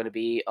going to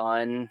be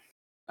on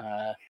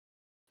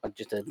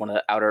one of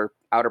the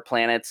outer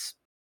planets.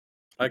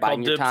 I call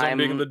biding your dibs on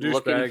being time the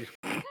looking-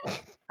 douchebag.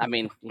 I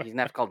mean, he's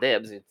gonna have to call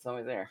dibs. It's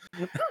always there.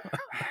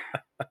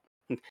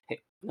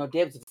 No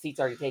dibs if the seat's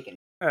already taken.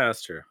 Yeah,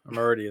 that's true. I'm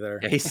already there.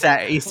 He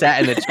sat in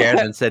a chair and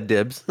then said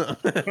dibs.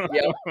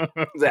 Yep,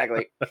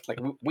 exactly. Like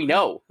we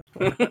know.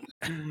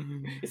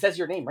 It says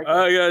your name right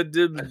there. I got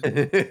dibs,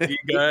 you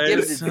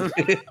guys.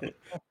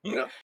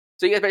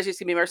 So you guys basically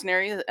see me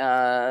mercenary,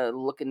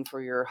 looking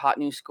for your hot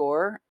new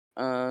score,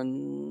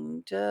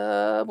 and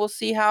we'll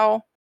see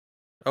how.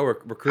 Oh, we're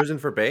cruising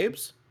for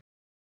babes?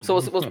 So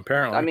we'll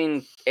Apparently. I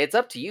mean, it's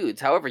up to you.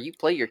 It's however you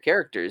play your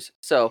characters.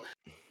 So,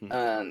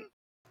 Nice.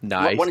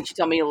 why don't you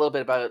tell me a little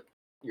bit about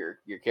your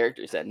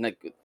character set? And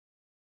like,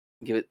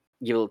 give a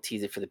little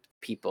teaser for the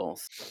people,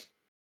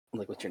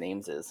 like what your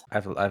names is. I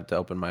have to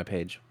open my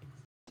page.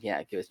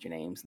 Yeah, give us your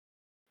names.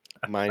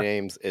 My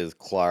name's is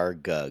Clar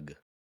Gug.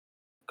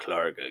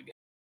 Clargug.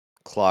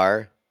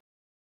 Clar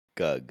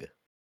Gug.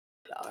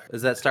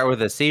 Does that start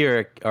with a C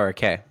or a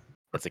K?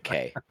 It's a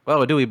K.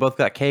 Well, we both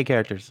got K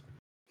characters.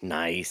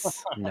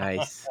 Nice.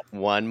 Nice.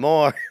 One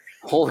more.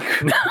 Holy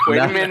crap! Wait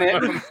a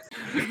minute.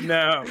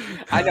 No.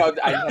 I know.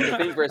 I had to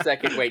think for a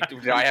second. Wait,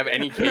 do I have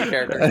any K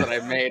characters that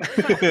I've made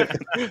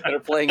that are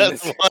playing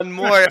Just this? one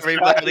more,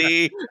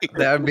 everybody.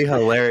 That would be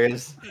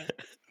hilarious.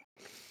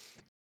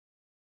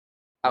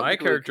 My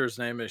character's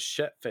name is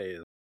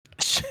Shetfaze.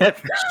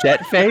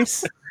 Shet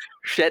face?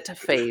 Shet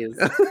Phase.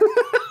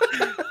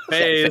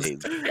 Phase.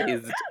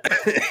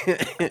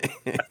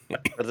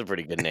 That's a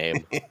pretty good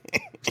name.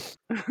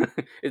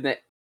 Isn't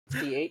it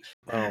CH?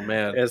 Oh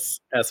man, It's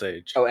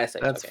SH. Oh, SH. that's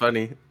okay.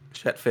 funny.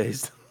 Shet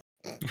face.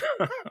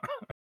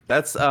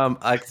 That's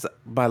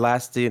my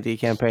last D&D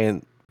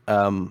campaign.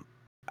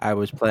 I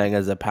was playing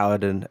as a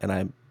paladin, and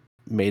I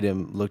made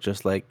him look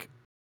just like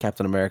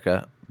Captain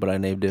America, but I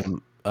named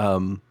him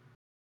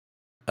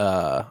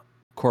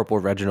Corporal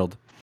Reginald.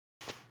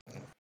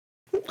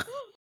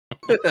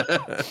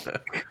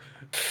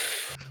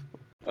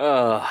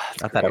 I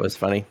thought it was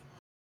funny.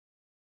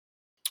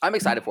 I'm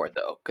excited for it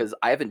though, because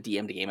I haven't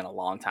DM'd a game in a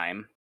long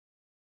time.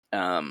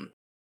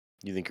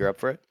 You think you're up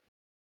for it?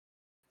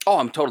 Oh,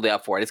 I'm totally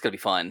up for it. It's gonna be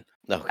fun.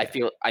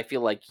 Okay. I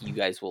feel like you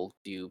guys will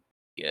do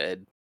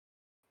good.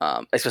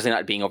 Especially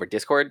not being over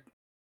Discord.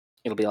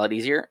 It'll be a lot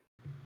easier.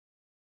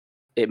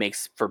 It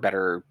makes for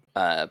better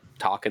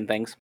talk and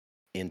things.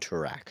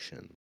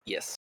 Interaction.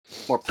 Yes.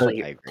 More I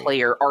agree.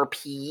 player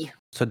RP.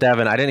 So,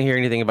 Devin, I didn't hear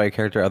anything about your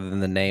character other than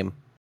the name.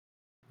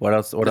 What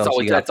else? What else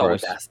you got That's for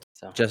always us? asked.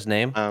 So. Just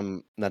name?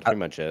 That's pretty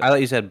much it. I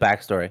thought you said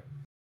backstory.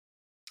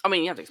 I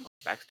mean, you have to explain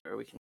the backstory.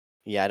 We can.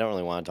 Yeah, I don't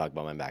really want to talk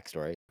about my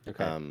backstory.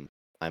 Okay.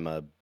 I'm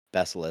a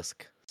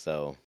basilisk,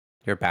 so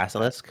You're a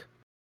basilisk?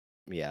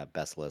 yeah,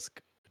 basilisk,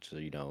 which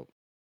is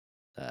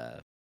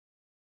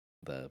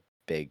the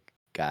big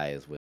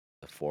guys with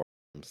the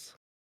forearms.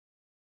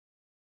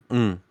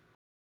 Mm.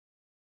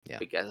 Yeah.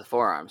 Big guys with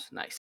forearms.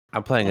 Nice.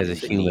 I'm playing as a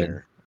Big human.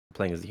 meter.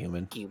 Playing as a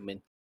human. Human.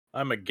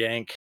 I'm a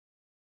gank.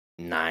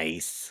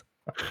 Nice.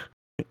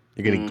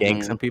 You're gonna gank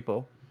Mhm. some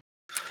people.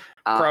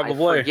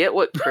 Probably. I forget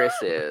what Chris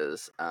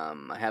is.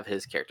 I have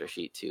his character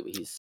sheet too, but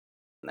he's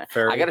in there.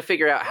 Fairy. I got to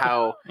figure out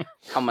how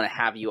I'm gonna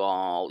have you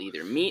all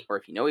either meet or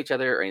if you know each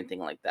other or anything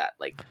like that.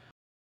 Like,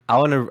 I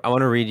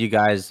wanna read you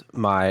guys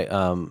my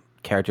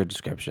character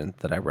description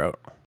that I wrote.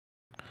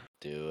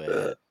 Do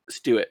it. let's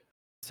do it.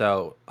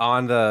 So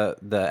on the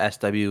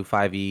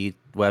SW5E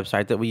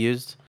website that we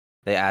used,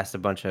 they asked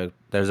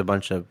there's a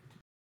bunch of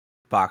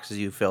boxes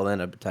you fill in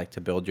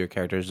to build your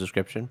character's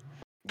description.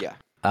 Yeah.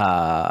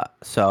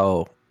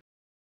 So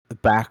the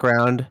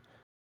background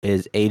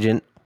is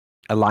agent,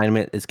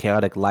 alignment is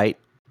chaotic light,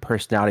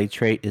 personality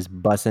trait is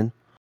bussin',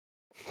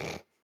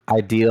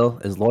 ideal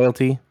is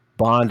loyalty,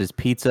 bond is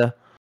pizza,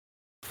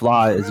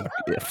 flaw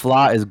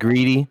is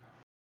greedy,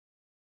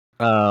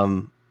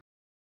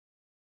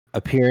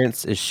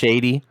 appearance is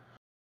shady,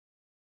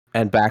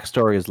 and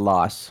backstory is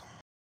loss.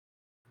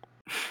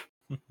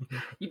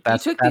 You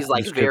That's took the these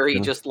like very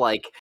description. just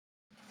like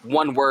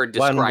one word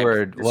One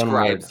word.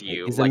 describes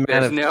you. He's a Like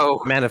man there's of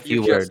no man of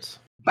you few just- words.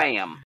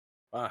 Bam.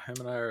 Wow, him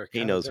and I are. He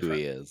kinda knows who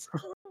he different. is.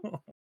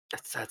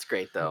 That's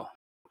great though.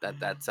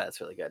 That's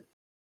really good.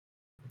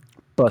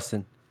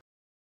 Bussin'.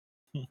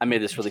 I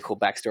made this really cool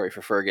backstory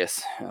for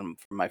Fergus from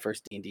my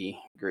first D&D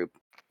group.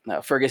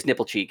 Fergus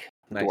Nipplecheek,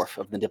 Nice. dwarf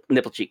of the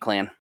Nipplecheek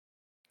clan.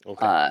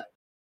 Okay.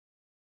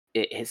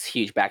 His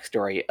huge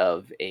backstory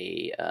of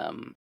a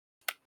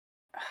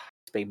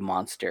big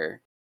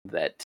monster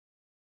that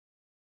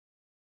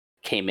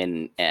came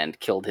in and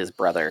killed his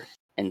brother,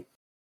 and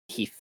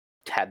he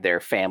had their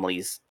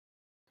family's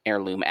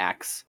heirloom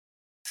axe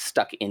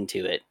stuck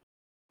into it,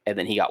 and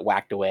then he got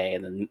whacked away,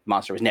 and the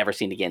monster was never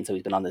seen again. So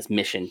he's been on this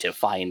mission to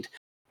find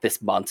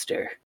this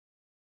monster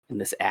and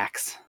this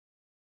axe.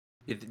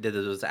 Did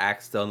those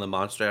axe still in the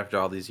monster after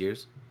all these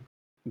years?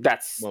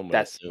 That's One would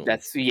that's assume.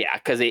 that's yeah,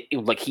 because it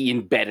like he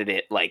embedded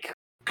it like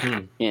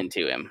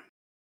into him.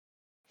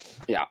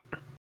 Yeah,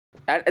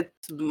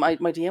 my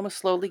DM was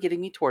slowly getting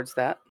me towards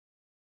that.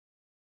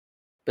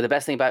 But the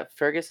best thing about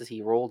Fergus is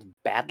he rolled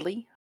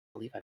badly. I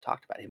believe I've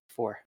talked about him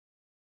before.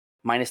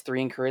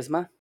 -3 in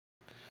charisma.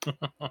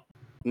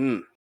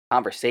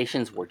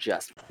 Conversations were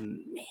just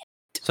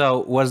So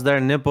was there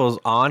nipples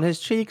on his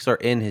cheeks or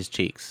in his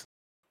cheeks?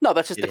 no.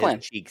 That's just Did the clan.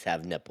 his cheeks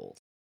have nipples?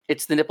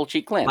 It's the nipple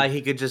cheek clan. Like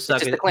he could just It's suck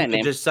just his, the clan he could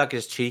name. just suck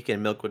his cheek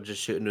and milk would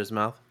just shoot into his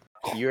mouth.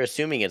 You're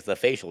assuming it's the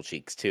facial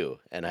cheeks too,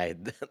 and I.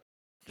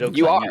 Joke's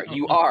You on are.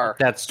 You are.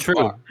 That's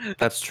true.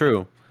 That's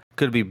true.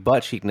 Could be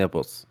butt cheek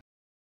nipples.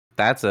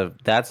 That's a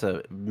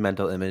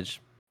mental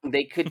image.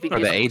 They could be Or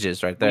the just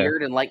ages right there.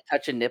 weird and like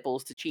touching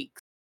nipples to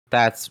cheeks.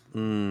 That's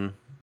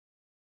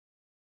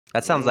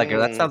that sounds like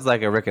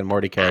a Rick and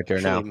Morty character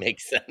Actually now.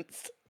 makes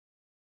sense.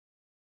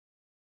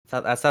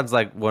 That sounds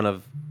like one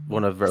of So-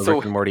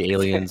 Rick and Morty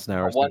aliens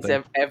now or Once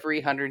something.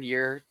 every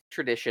 100-year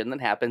tradition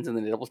that happens in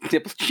the nipple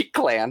cheek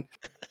clan.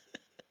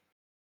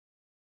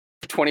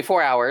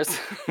 24 hours.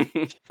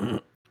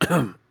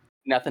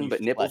 Nothing You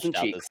but nipples and fleshed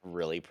out cheeks. this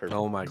really perfect.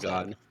 Oh my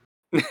God.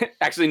 plan.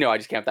 Actually, no, I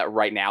just camped that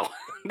right now.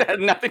 That had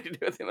nothing to do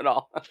with him at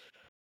all.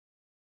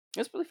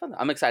 It's really fun.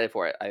 I'm excited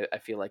for it. I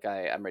feel like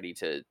I'm ready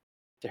to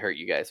hurt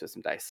you guys with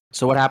some dice.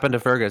 So what happened to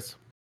Fergus?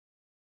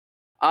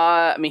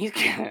 I mean, he's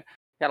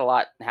got a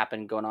lot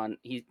happen going on.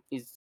 He's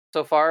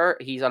so far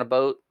he's on a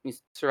boat.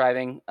 He's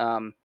surviving.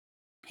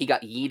 He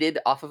got yeeted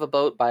off of a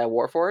boat by a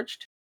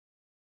warforged,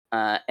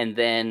 and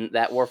then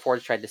that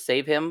warforged tried to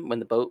save him when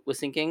the boat was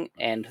sinking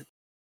and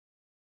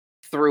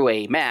threw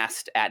a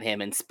mast at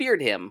him and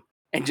speared him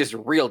and just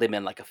reeled him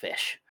in like a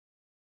fish.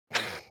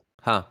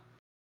 Huh.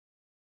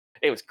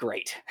 It was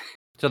great.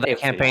 So the It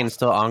was pretty campaign's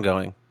still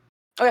ongoing.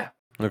 Oh yeah.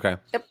 Okay.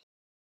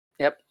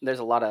 Yep. There's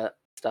a lot of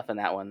stuff in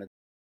that one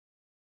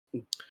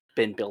that's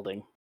been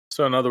building.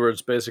 So in other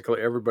words,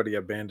 basically everybody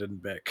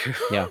abandoned Mick.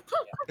 Yeah.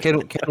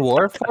 Can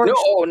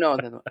Warforged No.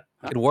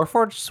 can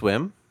Warforged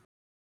swim?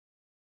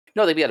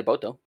 No, they'd be on a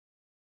boat though.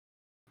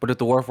 But if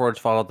the Warforged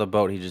fall off the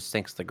boat, he just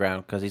sinks to the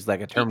ground because he's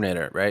like a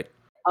Terminator, right?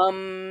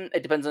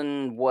 It depends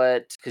on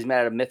what, because he's made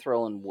out of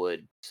mithril and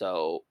wood.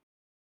 So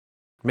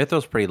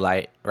Mithril's pretty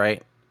light,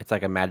 right? It's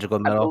like a magical I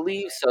metal.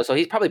 believe so. So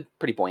he's probably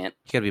pretty buoyant.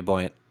 He could be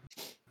buoyant.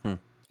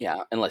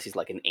 Yeah, unless he's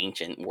like an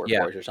ancient warforged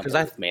Yeah, or 'cause something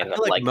I that's made feel of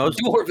like like most-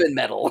 dwarven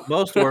metal.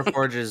 Most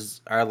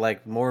Warforges are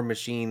like more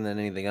machine than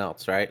anything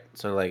else, right?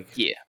 So like,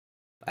 Yeah.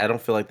 I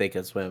don't feel like they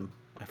could swim.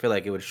 I feel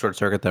like it would short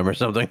circuit them or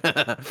something.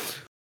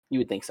 You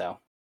would think so.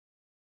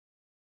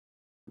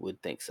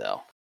 Would think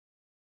so.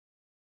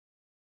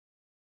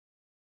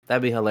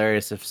 That'd be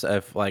hilarious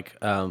if like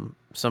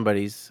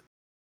somebody's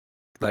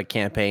like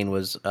campaign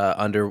was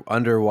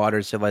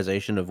underwater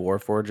civilization of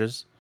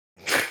Warforges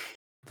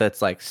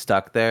that's like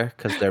stuck there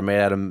because they're made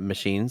out of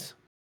machines.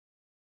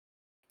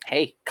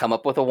 Hey, come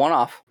up with a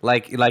one-off.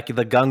 Like the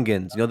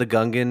Gungans, you know the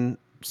Gungan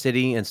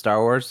city in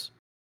Star Wars?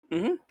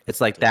 Mhm.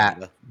 It's like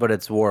that, but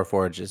it's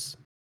Warforges.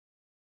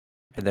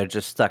 And they're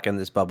just stuck in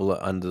this bubble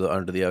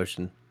under the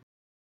ocean.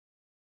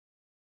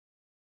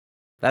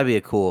 That'd be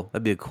a cool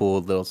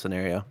little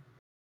scenario.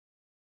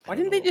 Why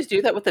didn't they just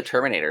do that with the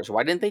Terminators?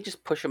 Why didn't they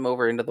just push them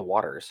over into the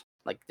waters?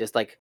 Like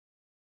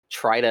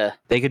try to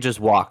They could just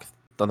walk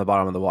on the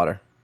bottom of the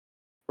water.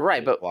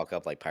 right, but walk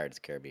up like Pirates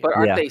of the Caribbean.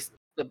 aren't Yeah.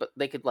 they? But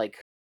they could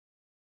like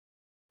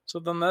So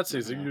then that's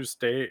easy. You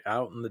stay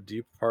out in the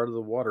deep part of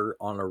the water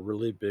on a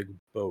really big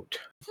boat.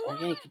 oh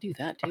yeah, you could do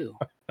that too.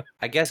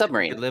 I guess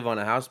Submarine. You could live on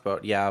a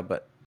houseboat, yeah,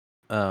 but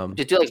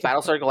Just do like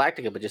Battlestar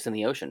Galactica, but just in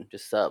the ocean,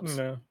 just subs,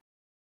 No.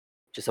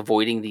 just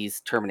avoiding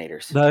these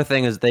Terminators. the other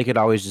thing is they could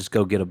always just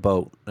go get a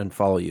boat and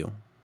follow you.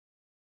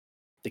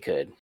 They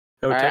could. It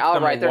All would right, take all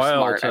them right, a they're while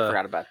smart. I to-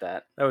 forgot about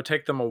that. That would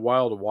take them a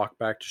while to walk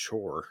back to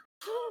shore.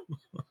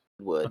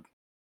 Would.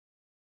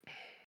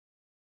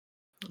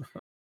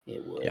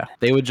 It would. Yeah,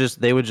 they would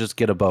just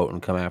get a boat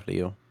and come after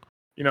you.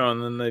 You know,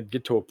 and then they'd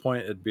get to a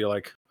point, it'd be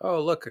like,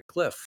 oh, look, a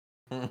cliff.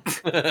 I Time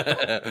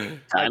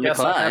to guess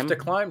I have climb. to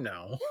climb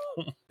now.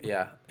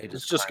 Yeah,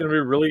 It's just going to be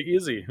really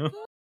easy.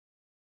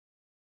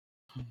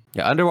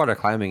 Yeah, underwater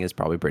climbing is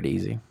probably pretty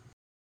easy.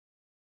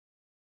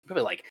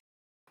 Probably like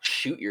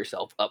shoot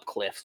yourself up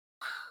cliffs.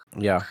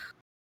 Yeah,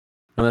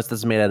 unless this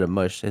is made out of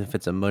mush. If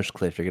it's a mush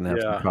cliff, you're gonna have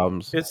Yeah. some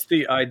problems. It's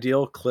the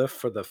ideal cliff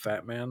for the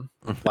fat man,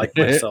 like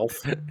myself.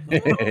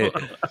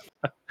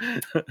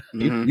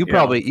 Mhm.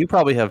 you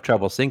probably have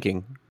trouble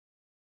sinking.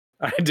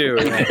 I do.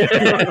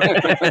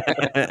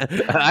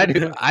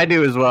 I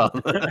do as well.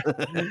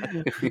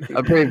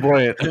 I'm pretty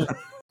buoyant.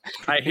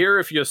 I hear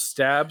if you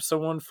stab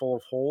someone full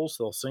of holes,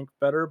 they'll sink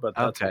better, but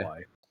that's Okay. a lie.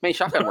 I mean,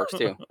 shotgun works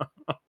too.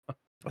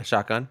 A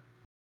shotgun.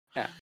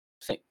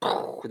 Sink.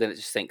 Then it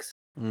just sinks.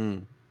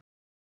 Mm.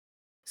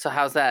 So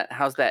how's that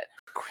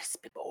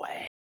crispy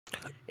boy?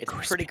 It's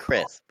Crispy pretty ball.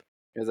 crisp.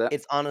 Is that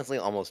It's honestly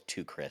almost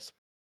too crisp.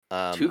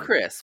 too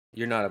crisp?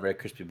 You're not a very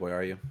crispy boy,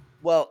 are you?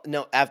 Well,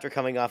 no, after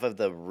coming off of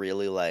the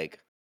really like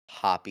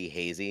hoppy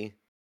hazy,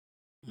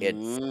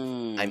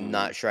 I'm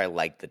not sure I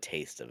like the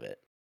taste of it.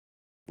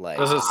 Like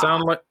Does it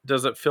sound like?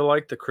 Does it feel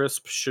like the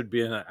crisp should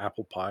be in an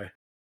apple pie?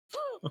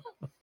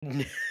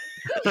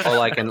 Oh,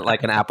 like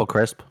an apple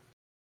crisp.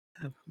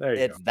 There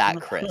you it's go.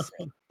 that crisp.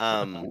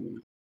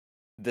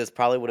 This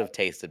probably would have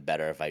tasted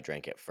better if I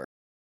drank it first.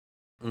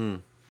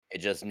 Mm. It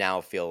just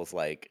now feels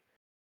like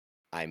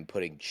I'm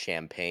putting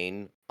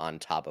champagne on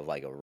top of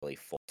like a really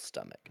full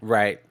stomach.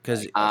 Right,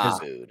 because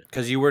Food.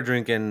 you were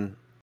drinking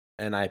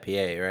an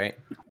IPA, right,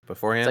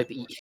 beforehand.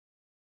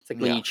 It's like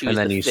when you choose and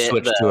then the you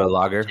switch to a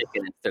lager.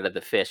 chicken instead of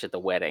the fish at the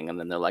wedding, and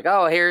then they're like,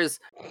 "Oh, here's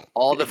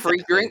all the free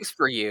Exactly. drinks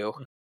for you."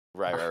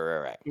 Right.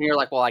 And you're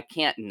like, "Well, I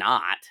can't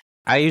not."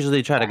 I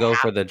usually try to go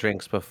for the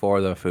drinks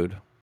before the food.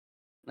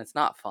 It's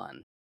not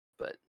fun,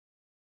 but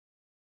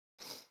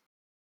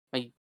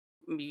like,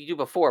 you do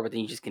before, but then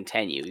you just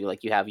continue.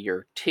 You have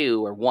your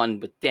 2 or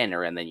 1 with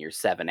dinner, and then your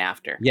 7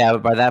 after. Yeah,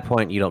 but by that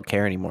point, you don't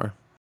care anymore.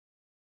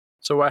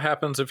 So what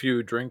happens if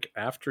you drink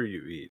after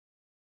you eat,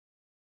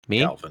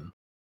 Me? Calvin?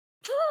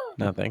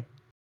 Nothing.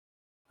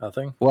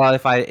 Nothing? Well,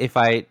 if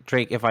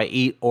I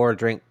eat or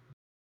drink,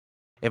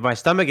 if my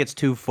stomach gets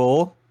too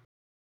full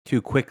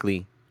too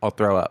quickly, I'll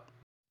throw up.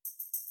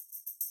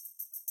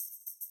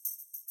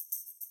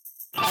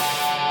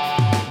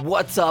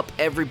 What's up,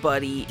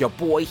 everybody? Your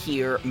boy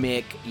here,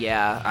 Mick.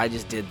 Yeah, I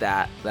just did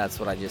that. That's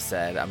what I just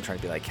said. I'm trying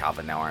to be like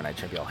Calvin now, aren't I?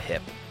 Trying to be all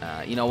hip.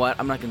 You know what?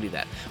 I'm not going to do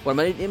that. What I'm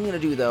going to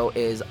do, though,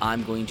 is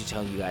I'm going to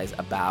tell you guys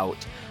about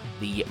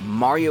the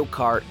Mario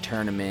Kart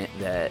tournament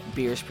that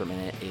Beers Per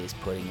Minute is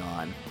putting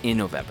on in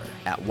November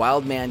at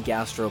Wildman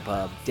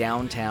Gastropub,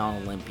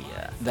 downtown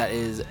Olympia. That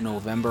is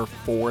November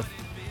 4th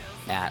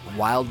at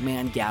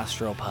Wildman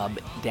Gastropub,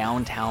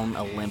 downtown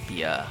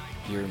Olympia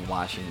here in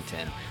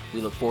Washington.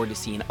 We look forward to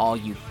seeing all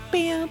you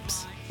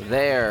bamps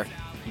there.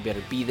 You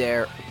better be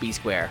there, be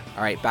square.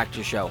 All right, back to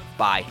your show.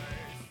 Bye.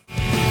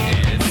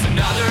 It's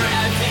another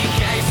empty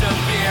case of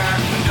beer,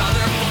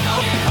 another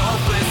fucking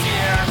hopeless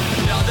year,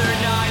 another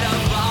night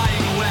of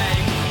lying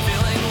awake,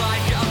 feeling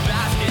like a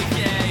basket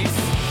case.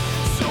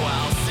 So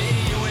I'll see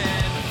you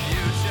in the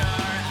future.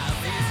 At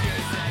least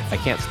you're safe. I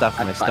can't stuff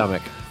my That's fine.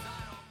 stomach,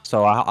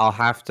 so I'll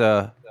have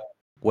to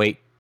wait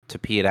to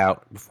pee it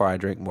out before I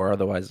drink more.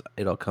 Otherwise,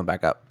 it'll come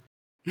back up.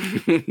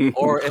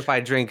 Or if I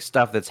drink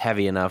stuff that's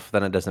heavy enough,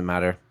 then it doesn't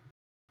matter.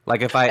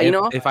 Like if I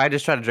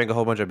just try to drink a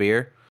whole bunch of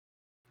beer,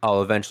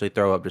 I'll eventually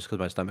throw up just because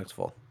my stomach's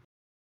full.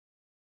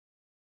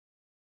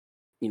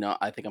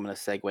 I think I'm going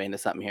to segue into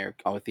something here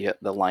with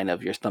the line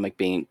of your stomach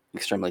being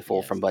extremely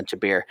full from a bunch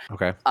of beer.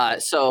 Okay.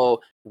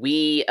 So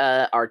we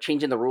are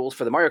changing the rules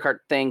for the Mario Kart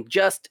thing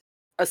just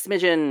a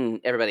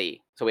smidgen,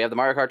 everybody. So we have the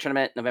Mario Kart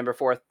tournament November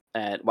 4th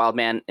at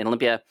Wildman in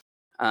Olympia.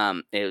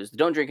 It was the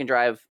Don't Drink and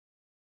Drive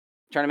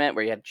tournament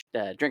where you had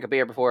to drink a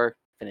beer before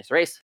finish the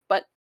race.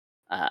 But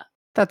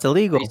That's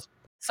illegal.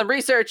 some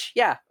research.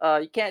 Yeah,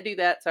 you can't do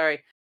that.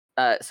 Sorry.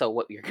 So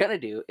what you're going to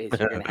do is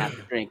you're going to have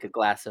to drink a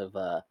glass of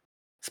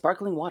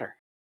sparkling water.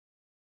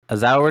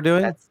 Is that what we're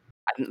doing? I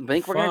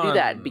think we're going to do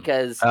that Fun.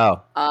 because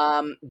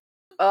I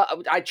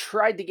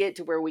tried to get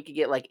to where we could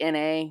get like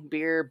NA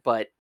beer,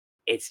 but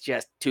it's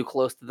just too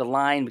close to the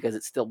line because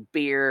it's still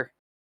beer.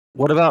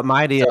 What about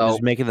my idea of So-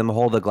 just making them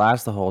hold the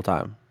glass the whole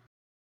time?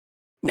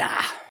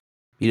 Nah.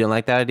 You didn't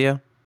like that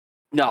idea?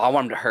 No, I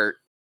want them to hurt.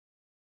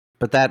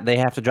 But that they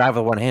have to drive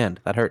with one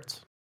hand. That hurts.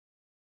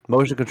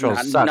 Motion control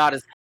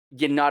sucks.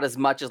 Not as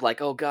much as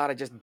like, oh god, I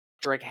just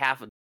drank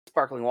half of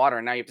sparkling water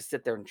and now you have to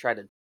sit there and try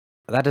to.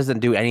 That doesn't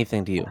do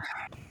anything to you.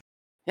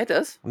 It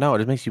does, No, it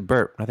just makes you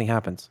burp. Nothing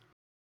happens.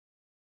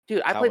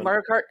 dude. I played Calvin,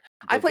 Mario Kart.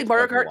 I Drink played the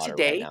Mario sparkling Kart water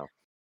today. right now.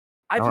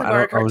 I played I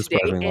Mario don't own Kart today,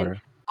 sparkling and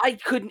water. I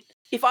couldn't.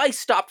 If I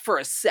stopped for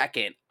a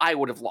second, I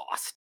would have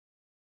lost.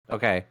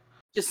 Okay.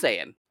 Just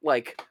saying,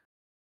 like.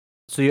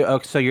 So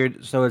it's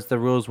the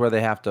rules where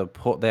they have to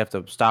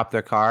stop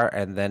their car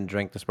and then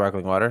drink the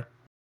sparkling water.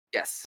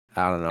 Yes,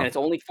 I don't know. and it's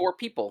only 4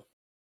 people,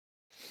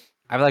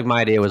 I feel like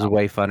my idea was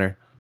way funner.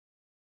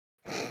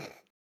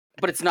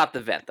 but it's not the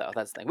event though.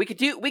 That's the thing. We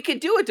could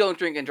do a don't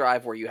drink and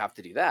drive where you have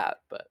to do that,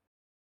 but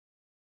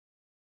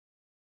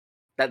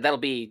that'll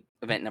be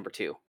event number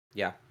 2.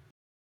 Yeah.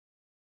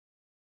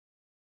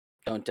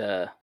 Don't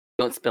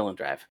spill and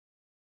drive.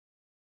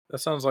 That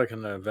sounds like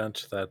an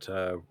event that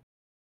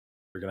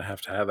we're going to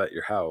have at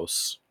your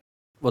house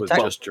Well, with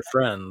just your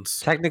friends.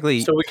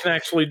 technically, So we can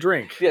actually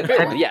drink. Yeah,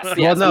 yes,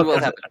 well, no, we will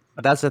 'cause have.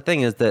 that's the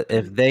thing is that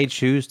if they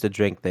choose to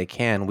drink, they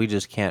can. We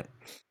just can't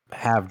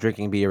have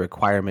drinking be a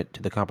requirement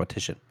to the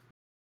competition.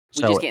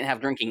 We just can't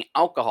have drinking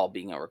alcohol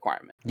being a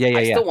requirement. Yeah.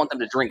 I still want them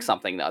to drink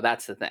something though.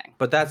 That's the thing.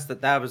 But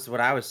that was what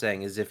I was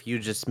saying is if you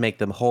just make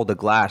them hold a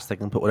glass, they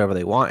can put whatever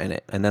they want in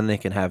it, and then they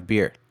can have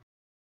beer.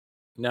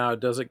 Now,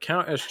 does it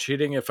count as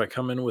cheating if I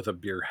come in with a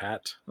beer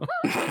hat?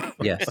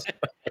 Yes.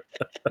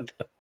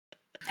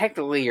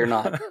 Technically, you're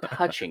not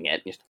touching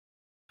it.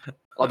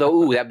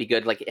 Although, that'd be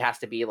good. Like it has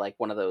to be like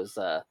one of those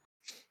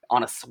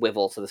on a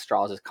swivel, so the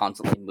straw is just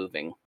constantly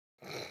moving.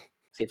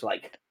 See, it's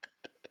like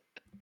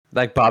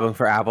Bobbing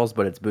for apples,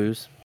 but it's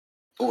booze.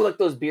 like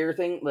those beer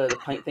thing, the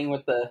pint thing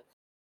with the.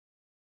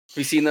 Have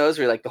you seen those?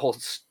 Where like the whole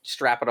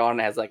strap it on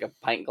has like a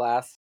pint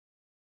glass,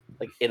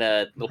 like in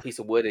a little piece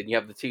of wood, and you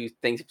have the 2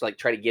 things to like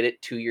try to get it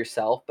to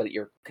yourself, but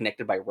you're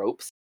connected by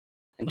ropes,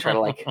 and try to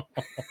like.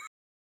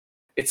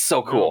 It's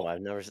so cool.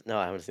 No,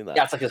 I haven't seen that.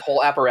 Yeah, it's like this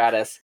whole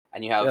apparatus,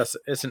 and you have Yes,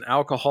 it's an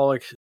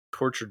alcoholic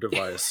torture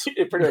device.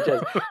 It pretty much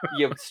is.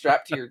 You have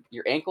strapped to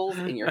your ankles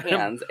and your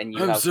hands, and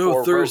you I'm have so 4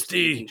 ropes that thirsty.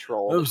 you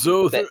control I'm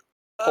so that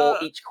pull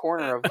each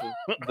corner of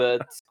the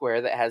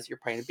square that has your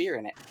pint of beer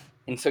in it.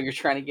 And so you're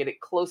trying to get it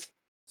close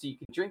so you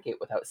can drink it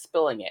without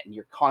spilling it, and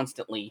you're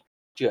constantly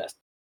just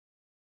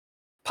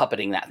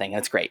puppeting that thing.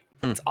 That's great.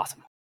 It's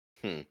awesome.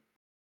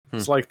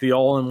 It's like the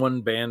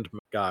all-in-one band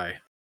guy.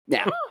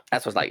 Yeah,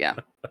 that's what's like. Yeah.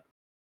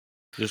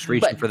 Just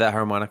reaching But- for that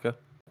harmonica.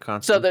 So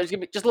Constant. there's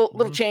gonna be just a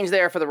little change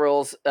there for the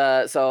rules.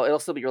 So it'll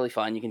still be really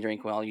fun. You can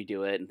drink while you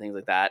do it and things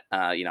like that.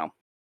 You know.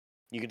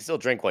 You can still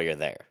drink while you're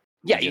there.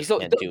 Yeah, you you just still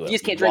can't do you it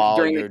just can't drink while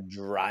during you're the,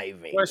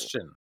 driving.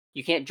 Question.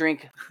 you can't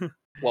drink.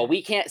 Well,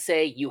 we can't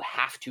say you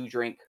have to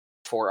drink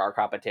for our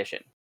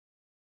competition.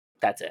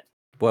 That's it.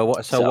 Well,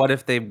 so so- what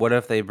if they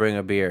bring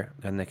a beer?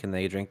 Then can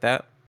they drink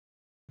that?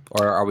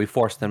 Or are we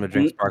forcing them to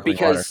drink sparkling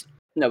water?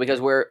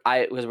 Because we're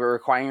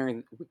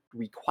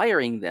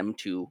requiring them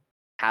to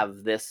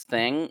have this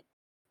thing.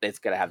 It's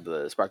got to have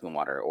the sparkling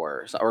water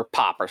or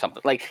pop or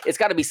something. Like it's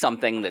got to be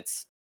something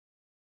that's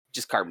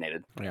just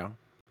carbonated. Yeah.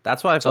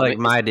 That's why I So feel like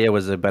they- my idea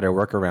was a better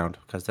workaround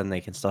because then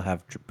they can still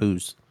have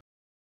booze.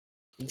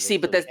 See,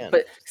 but still that's can,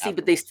 but just see,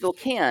 but they afterwards. still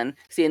can.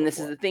 See, and this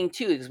is Before. the thing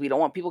too, because we don't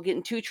want people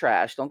getting too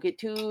trash. Don't get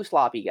too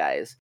sloppy,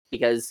 guys.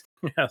 Because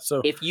Yeah,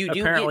 so if you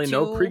do apparently get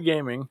no too,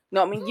 pre-gaming.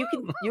 no, I mean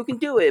you can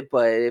do it,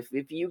 but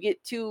if you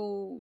get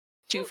too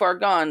far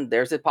gone,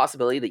 there's a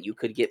possibility that you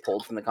could get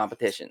pulled from the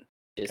competition.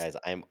 Just- Guys,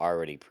 I'm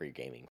already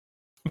pre-gaming.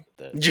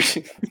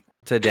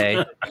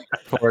 Today,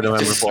 for November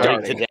Just 4th.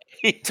 starting.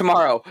 today.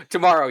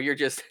 tomorrow, you're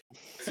just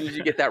as soon as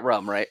you get that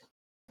rum, right?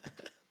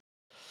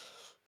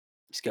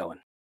 Just going.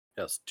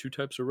 Yes, 2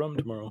 types of rum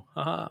tomorrow.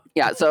 Haha.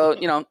 Yeah, so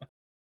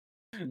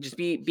just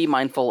be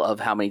mindful of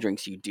how many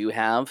drinks you do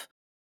have.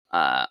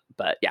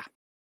 But yeah,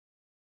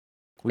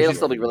 We It'll should-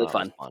 still be really Not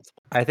fun.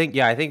 responsible. I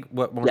think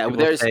what most Yeah, people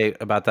there's- say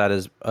about that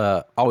is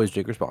always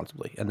drink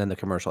responsibly, and then the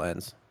commercial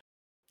ends.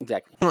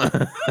 exactly.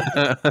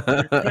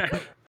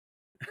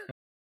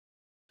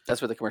 That's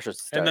where the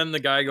commercials start. And then the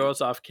guy goes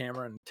off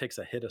camera and takes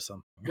a hit of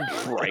something.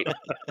 right.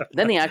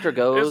 Then the actor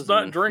goes. It's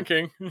not and-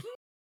 drinking.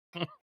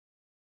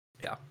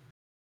 Yeah.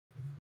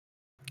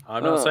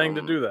 I'm not saying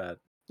to Um, do that.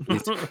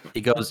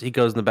 he goes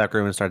in the back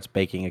room and starts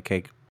baking a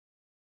cake.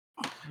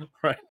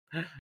 Right.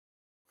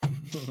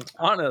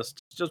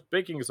 Honest, it's just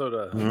baking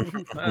soda.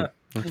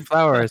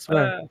 Flour, I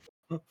swear.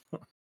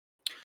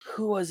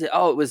 Who was it?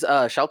 Oh, it was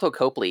Shalto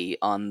Copley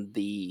on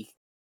the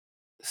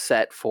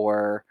set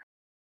for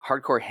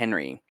Hardcore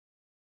Henry,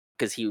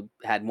 because he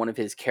had one of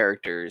his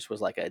characters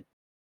was like a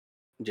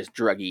just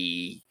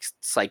druggy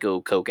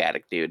psycho coke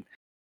addict dude,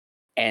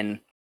 and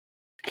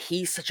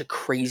he's such a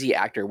crazy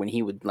actor. When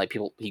he would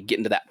he'd get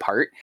into that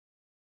part,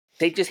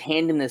 they just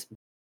hand him this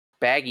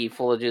baggie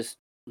full of just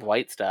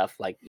white stuff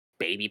like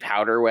baby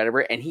powder or whatever,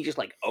 and he just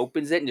like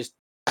opens it and just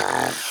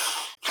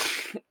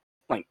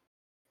like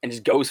and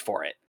just goes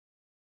for it.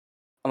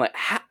 I'm like,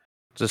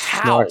 Just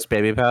How? snorts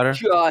baby powder.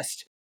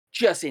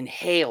 just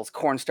inhales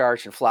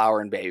cornstarch and flour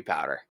and baby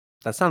powder.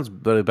 That sounds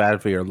really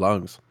bad for your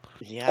lungs.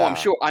 Yeah. Oh,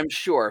 I'm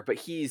sure, but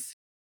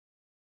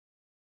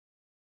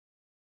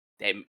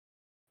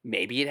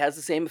maybe it has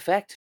the same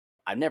effect.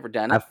 I've never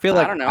done it. I feel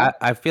like I don't know.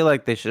 I feel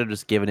like they should have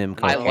just given him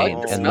I like cocaine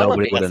the and smell of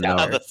nobody it. would have Doesn't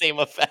have known. the same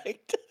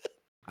effect.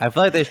 I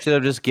feel like they should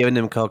have just given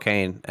him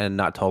cocaine and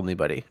not told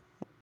anybody.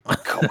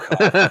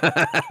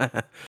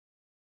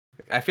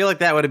 I feel like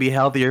that would be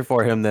healthier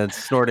for him than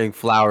snorting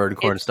flour and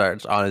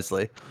cornstarch,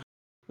 honestly.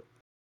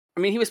 I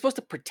mean, he was supposed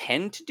to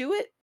pretend to do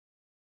it,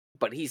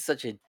 but he's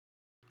such a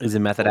He's a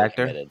method Fully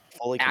actor. committed.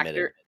 Fully committed.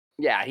 actor.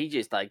 Yeah, he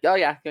just like, oh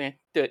yeah, okay,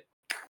 do it.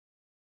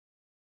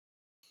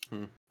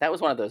 That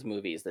was one of those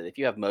movies that if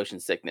you have motion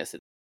sickness,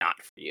 it's not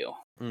for you.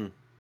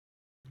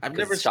 I've 'Cause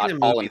never it's seen shot a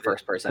all movie. in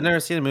first I've person. never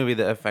seen a movie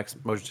that affects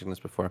motion sickness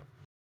before.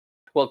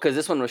 Well, because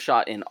this one was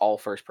shot in all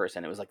first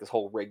person. It was like this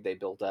whole rig they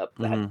built up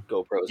that had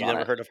GoPros You on never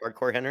it. heard of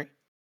Hardcore Henry?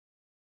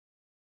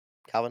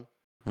 Calvin?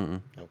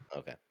 Mm-mm. No.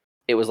 Okay.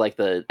 It was like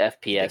the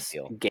FPS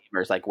deal.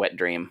 gamers like wet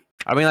dream.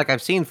 I mean, like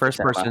I've seen first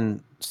Cinema.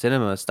 person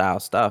cinema style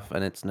stuff,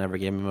 and it's never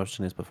given me motion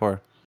sickness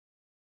before.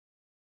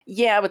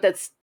 Yeah, but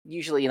that's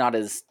usually not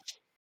as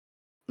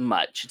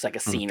much. It's like a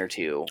scene or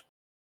two.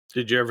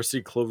 Did you ever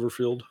see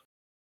Cloverfield?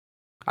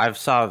 I've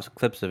saw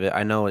clips of it.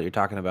 I know what you're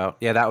talking about.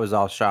 Yeah, that was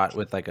all shot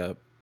with like a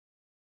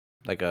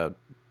Camcorder.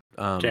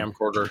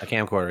 A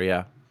camcorder,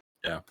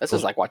 yeah. This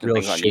is like watching real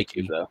things on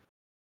shaky. YouTube, though.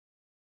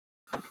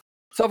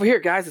 It's over here,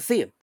 guys. I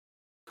see him.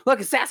 Look,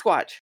 it's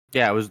Sasquatch.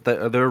 Yeah, it was.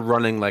 They're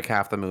running like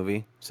half the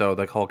movie, so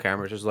the whole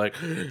camera's just like.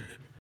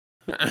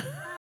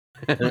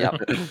 Yep.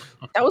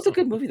 That was a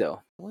good movie,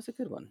 though. It was a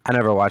good one. I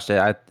never watched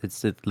it.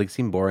 It like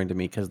seemed boring to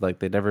me because like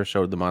they never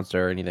showed the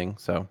monster or anything.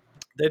 So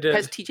They It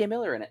has did. T.J.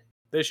 Miller in it.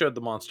 They showed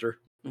the monster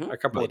Mhm. a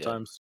couple They of did.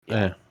 times.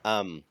 yeah.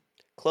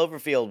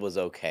 Cloverfield was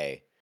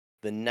okay.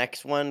 The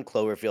next one,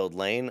 Cloverfield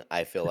Lane,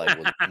 I feel like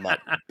was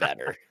much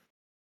better.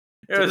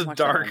 It Didn't was watch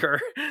that one.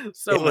 darker.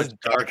 So It was much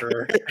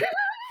darker.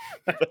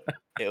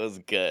 It was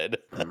good.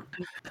 And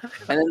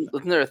then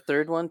wasn't there a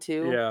third one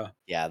too? Yeah.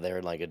 Yeah,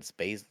 they're like in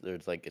space.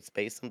 There's like a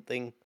space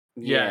something.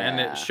 Yeah, and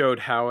it showed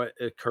how it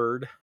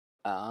occurred.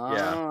 Oh,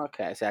 Yeah.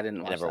 okay. So I didn't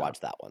I watch never that.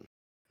 watched that one.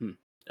 Yeah.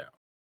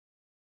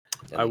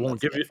 And I then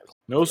won't that's give it you for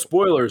no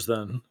spoilers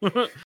then.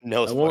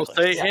 No I won't spoilers.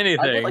 say Yeah, I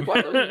would anything. like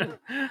watch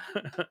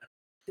those.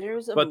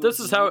 There's a But this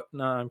is how.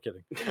 No, I'm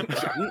kidding.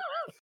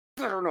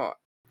 Better not.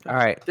 All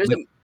right. There's a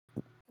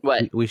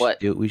what?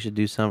 We should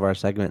do some of our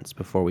segments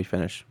before we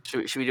finish.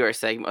 Should we do our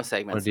segments?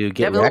 Want to do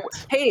get Devin's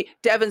wrecked? Hey,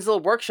 Devin's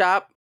little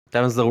workshop.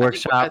 Devin's the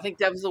workshop. I think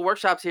Devin's little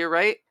workshop's here,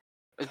 right?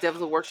 Is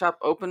Devin's little workshop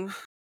open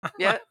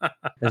yet? I'm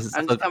just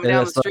coming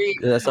down the street.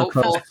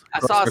 Hopeful. I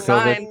saw a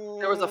sign.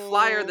 There was a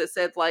flyer that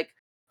said like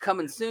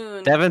coming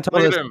soon. Devin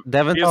told Look us. at him.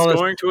 Devin He's told us.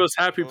 going to his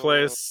happy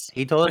place.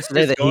 He told us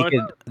today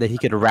that he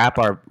could rap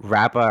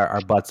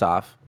our butts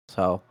off.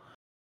 So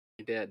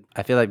He did.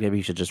 I feel like maybe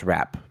you should just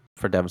rap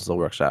for Devin's little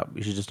workshop.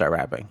 You should just start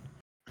rapping.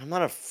 I'm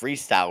not a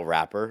freestyle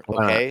rapper, Why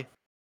not? okay?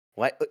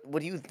 What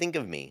do you think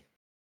of me?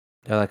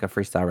 You're like a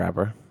freestyle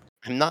rapper.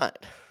 I'm not.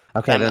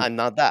 Okay, I'm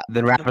not that.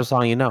 then rap a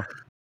song you know.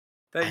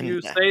 That I'm-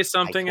 you say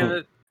something and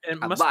can't. it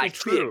I must be like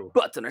true.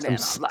 butts on her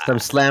Some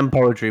slam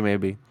poetry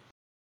maybe.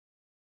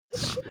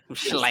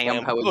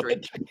 slam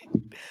poetry.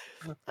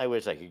 I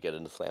wish I could get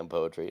into slam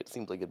poetry. It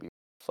seems like it'd be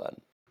fun.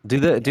 Do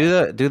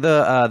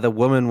the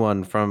woman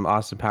one from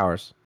Austin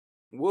Powers.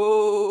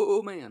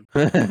 Whoa, man.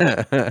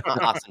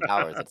 Not Austin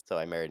Powers. It's So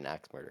I Married an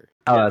Axe Murderer.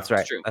 Oh, Yeah, that's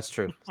right. true. That's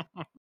true.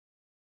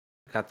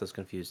 Got those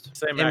confused.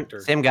 Same actor.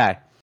 Same guy.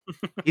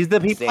 He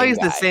Same plays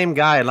the guy. same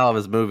guy in all of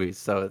his movies,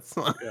 so it's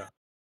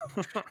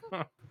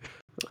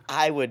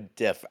I would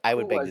differ. I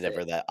would Who beg to was differ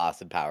it? that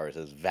Austin Powers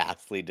is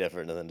vastly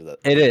different than the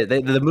it is.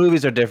 The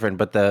movies are different,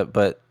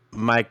 but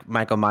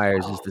Michael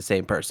Myers is the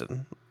same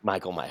person.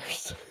 Michael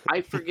Myers.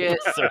 I forget.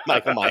 Sir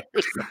Michael Myers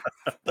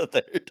the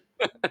third.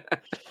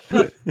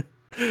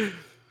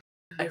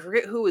 I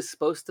forget who was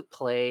supposed to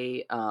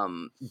play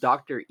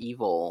Dr.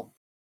 Evil,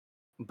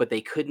 but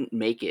they couldn't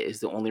make it. Is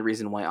the only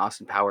reason why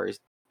Austin Powers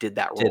did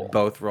that role. Did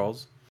both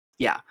roles.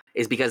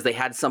 Is because they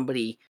had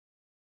somebody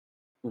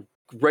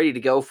ready to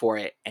go for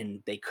it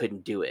and they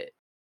couldn't do it.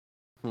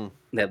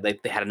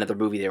 They had another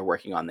movie they were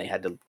working on. They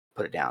had to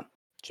put it down.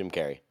 Jim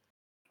Carrey.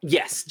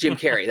 Yes, Jim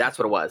Carrey. That's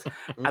what it was.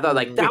 I thought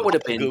like that would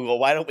have been. Google.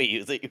 Why don't we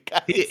use it, you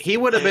guys? He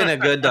would have been a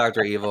good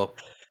Dr. Evil.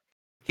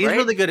 He's Right?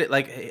 really good at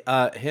like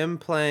him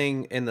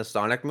playing in the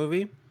Sonic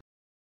movie. Have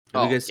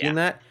Oh, you guys seen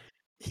that?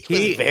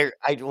 He was very.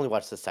 I only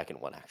watched the second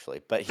one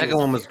actually, but he Second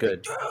one was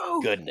good.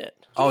 good in it.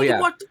 Oh yeah,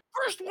 What the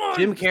first one?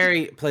 Jim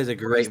Carrey plays a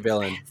great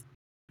villain.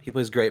 He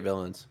plays great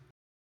villains.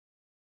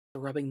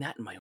 Rubbing that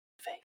in my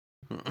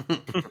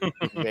face.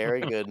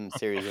 Very good in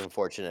Series of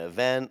Unfortunate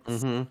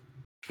Events.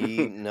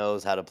 He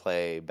knows how to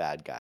play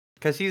bad guy.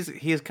 Because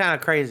he's kind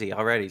of crazy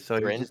already. So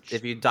Grinch.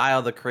 if you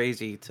dial the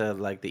crazy to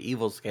like the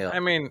evil scale, I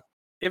mean,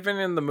 even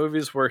in the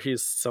movies where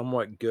he's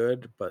somewhat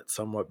good but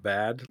somewhat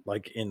bad,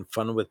 like in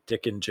Fun with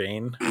Dick and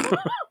Jane.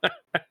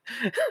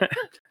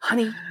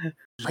 Honey,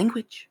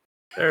 language.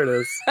 There it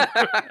is.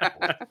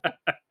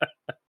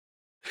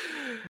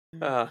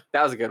 That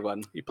was a good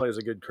one. He plays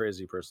a good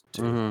crazy person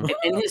too.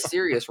 In his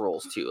serious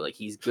roles too. Like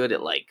he's good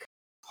at like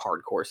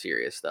hardcore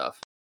serious stuff.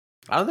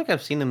 I don't think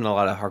I've seen him in a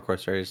lot of hardcore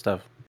serious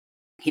stuff.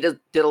 He did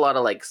a lot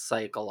of like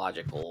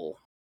psychological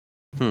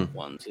Hmm.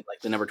 ones. Like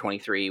the number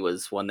 23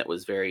 was one that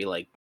was very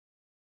like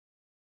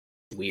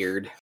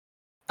weird.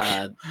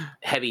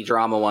 Heavy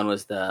drama one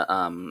was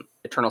the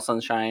Eternal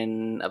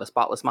Sunshine of a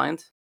Spotless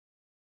Mind.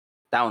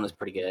 That one was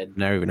pretty good.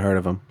 Never even heard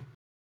of him.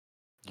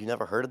 You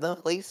never heard of them,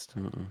 at least?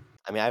 Mm-mm.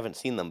 I mean, I haven't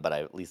seen them, but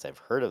at least I've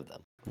heard of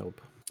them.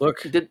 Nope.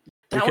 Look, Did you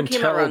that can one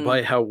came out tell on,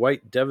 by how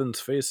white Devin's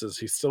face is.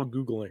 He's still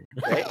Googling.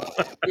 right?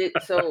 Did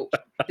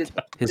His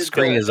Did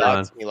screen the- is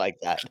on. Talk to me like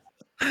that.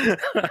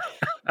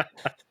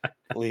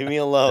 Leave me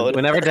alone.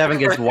 Whenever Devin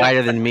gets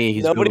whiter than me,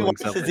 he's Nobody Googling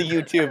watches something. a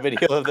YouTube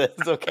video of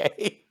this,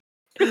 okay?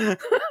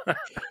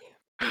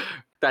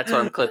 That's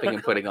what I'm clipping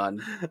and putting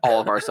on all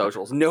of our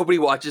socials. Nobody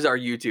watches our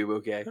YouTube,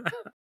 okay?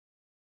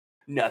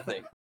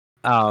 Nothing.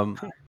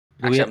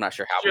 Do we, Actually, I'm not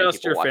sure how many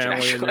Just people your watch it.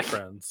 family and your Actually.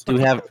 friends.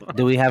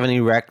 do we have any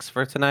recs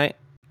for tonight?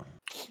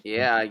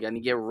 Yeah, I'm gonna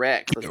get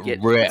wrecked. Let's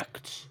get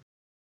wrecked.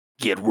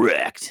 get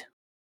wrecked.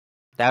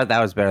 That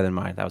was better than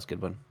mine. That was a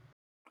good one.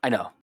 I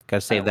know.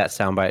 Gotta save know. that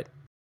soundbite.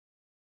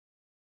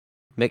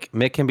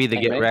 Mick can be the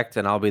Hey, get Mick? wrecked,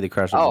 and I'll be the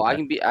crusher. Oh, I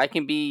can be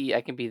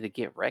the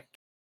get wrecked.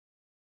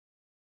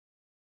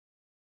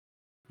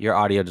 Your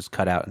audio just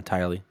cut out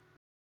entirely.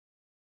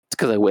 It's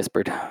because I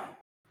whispered.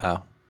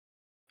 Oh,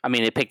 I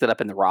mean, it picked it up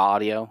in the raw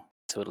audio,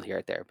 so it'll hear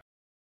it there.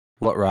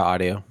 what raw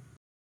audio?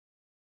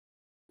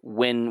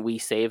 When we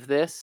save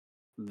this,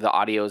 the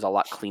audio is a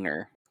lot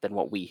cleaner than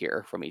what we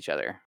hear from each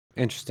other.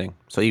 Interesting.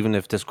 So even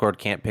if Discord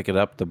can't pick it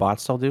up, the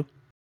bots still do.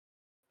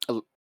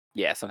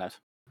 Yeah, sometimes.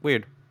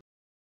 Weird.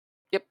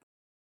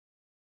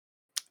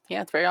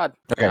 Yeah, it's very odd.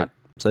 Very Okay.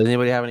 So does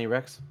anybody have any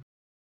recs?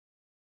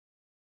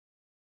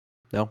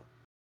 No.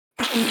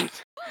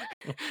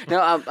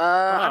 No,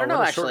 I don't know.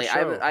 what a short Actually,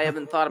 show. I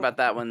haven't thought about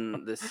that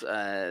one this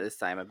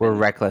time. We're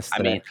reckless I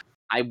today. mean,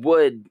 I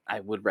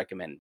would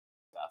recommend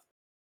stuff.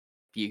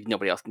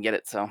 Nobody else can get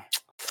it, so.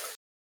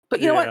 But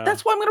you know what? Yeah.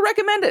 That's why I'm going to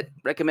recommend it.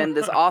 Recommend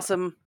this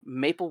awesome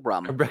maple I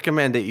rum.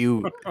 recommend that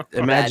you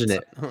imagine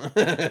it.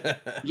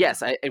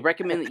 Yes, I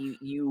recommend that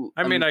you.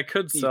 I mean, I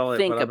could you sell it,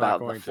 think but I'm not about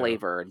going the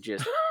flavor and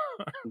just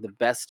the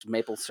best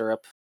maple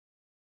syrup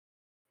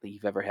that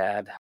you've ever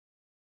had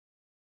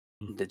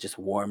that just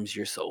warms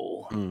your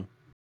soul Mm.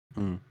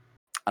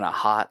 on a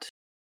hot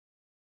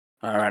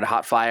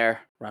fire,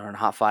 around a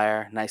hot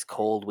fire, nice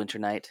cold winter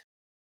night,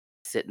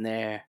 sitting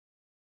there.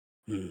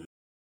 You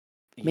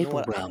know Maple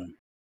what? rum,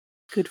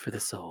 good for the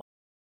soul.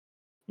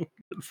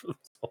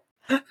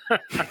 I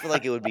feel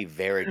like it would be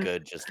very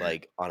good just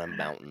like on a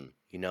mountain,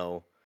 like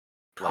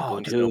Oh,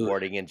 going dude.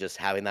 snowboarding and just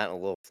having that in a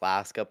little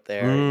flask up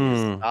there, and you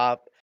just Mm.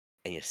 stop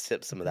and you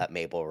sip some of that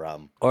maple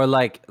rum. Or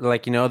like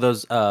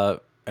those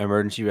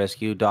emergency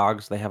rescue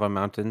dogs they have on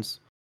mountains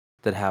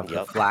that have the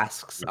Yep.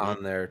 flasks Mhm.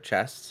 on their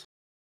chest.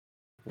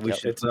 We Yep.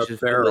 should It's we a should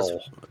fill those-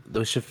 barrel.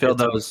 We should fill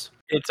It's a- those.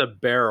 It's a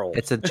barrel.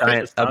 It's a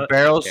giant. It's not A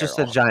barrel's just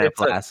a barrel. giant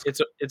flask.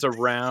 It's a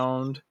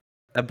round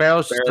A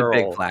barrel's just a big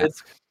barrel.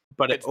 flask.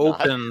 But it It's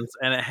not. opens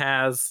and it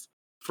has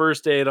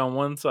first aid on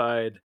one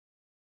side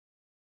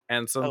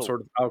and some Oh.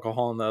 sort of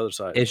alcohol on the other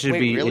side. It should Wait,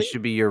 be. really? It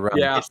should be your rum.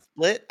 Yeah. It's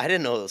split? I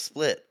didn't know it was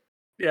split.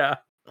 Yeah.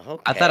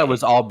 Okay. I thought it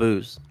was all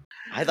booze.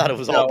 I thought it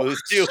was No. all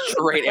booze too.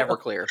 Straight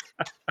Everclear.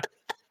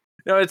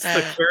 No, it's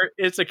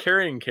it's a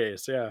carrying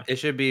case. Yeah. It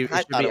should be. It I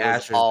should thought be it was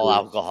Asher's all booze.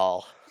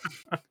 alcohol.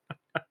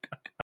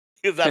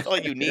 Because that's all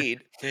you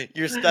need.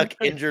 You're stuck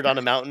injured on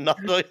a mountain.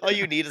 All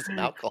you need is some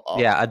alcohol.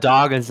 Yeah, a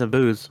dog and some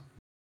booze.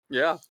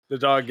 Yeah. The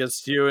dog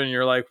gets to you and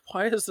you're like,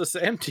 why is this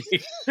empty?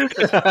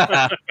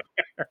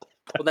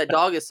 Well, that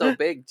dog is so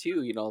big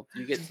too.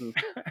 You get some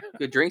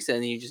good drinks in,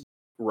 and you just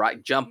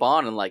jump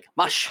on and like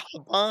mush.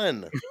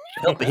 Fun.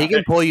 He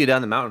can pull you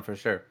down the mountain for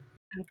sure.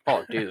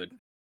 Oh, dude.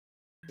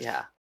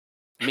 Yeah.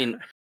 I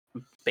mean,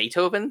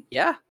 Beethoven.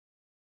 Yeah.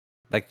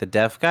 Like the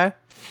deaf guy.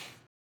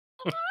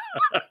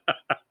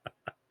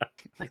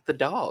 Like the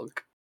dog.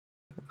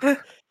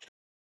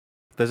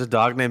 There's a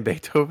dog named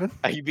Beethoven.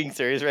 Are you being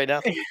serious right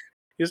now?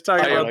 He's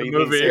talking Calvin, about are the you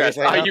being movie. serious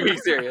right Are now? you being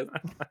serious?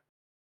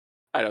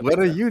 I don't. What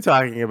are think so. you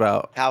talking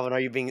about?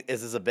 Calvin,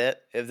 is this a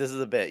bit? If this is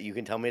a bit, you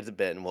can tell me it's a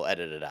bit and we'll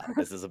edit it out.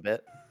 This is a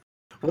bit?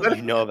 What?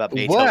 You know about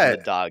Beethoven the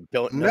What? dog.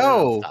 Don't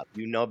No. stop.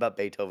 You know about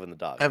Beethoven the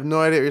dog. I have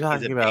no idea what you're He's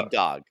talking a about. big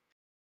dog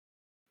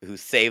who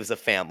saves a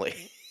family.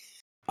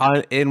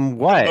 In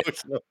what?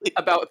 Emotionally.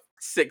 About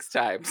 6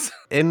 times,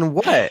 In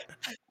what?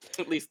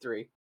 at least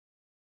 3.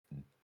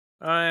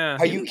 Oh, yeah.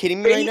 Are you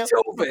kidding me right now?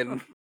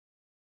 Beethoven.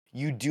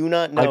 You do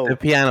not Like know the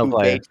piano who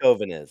player,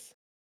 Beethoven is.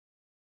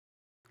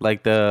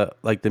 like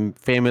the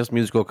famous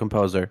musical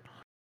composer.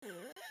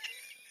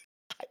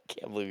 I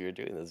can't believe you're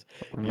doing this.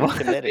 You're What?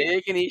 committing.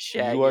 Big and he's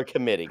shaggy. You are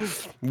committing.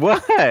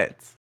 What?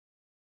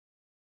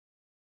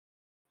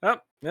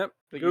 Yep.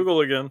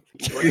 Google again.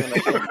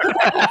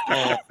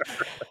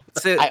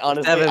 Sit- I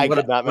honestly, Devin, I what,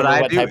 could not what remember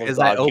I what do type of is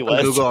I dog he open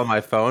was. Google on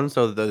my phone,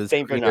 so the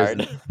Saint screen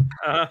Bernard. isn't-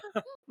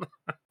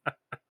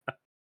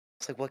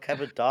 It's like, what type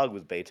of dog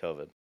was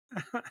Beethoven?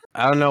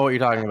 I don't know what you're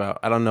talking about.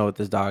 I don't know what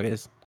this dog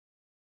is.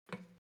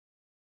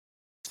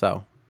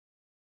 So,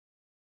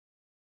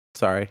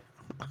 sorry.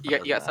 You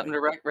got something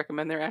to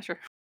recommend there, Asher?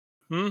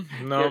 No. You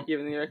have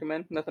anything to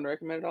recommend? Nothing to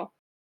recommend at all?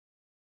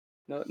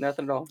 No,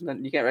 nothing at all.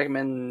 You can't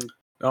recommend.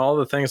 All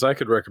the things I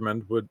could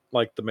recommend would,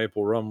 like the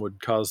maple rum,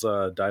 would cause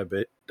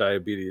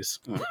diabetes.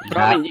 But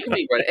I mean, you can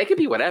be. It could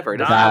be whatever. It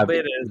doesn't Nah, have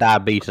to be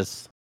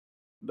Diabetes.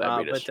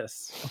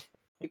 diabetes.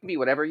 It can be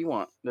whatever you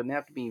want. Doesn't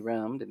have to be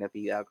rum. Doesn't have to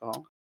be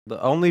alcohol. The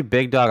only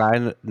big dog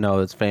I know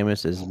that's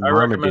famous is I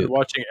recommend Marmaduke.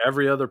 watching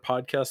every other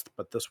podcast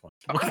but this one.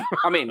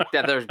 I mean,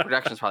 their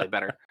production's probably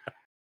better.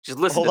 Just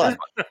listen Hold to on.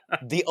 this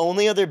one. The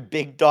only other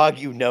big dog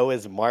you know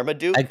is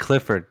Marmaduke. And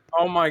Clifford.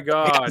 Oh my I was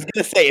god.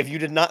 gonna say, if you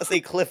did not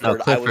say Clifford, I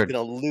was Clifford.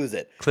 gonna lose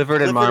it.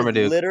 Clifford and Clifford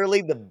is Marmaduke.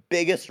 literally the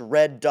biggest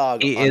red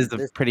dog. He on is a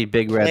this- pretty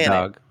big red planet.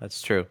 dog.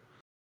 That's true.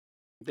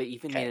 They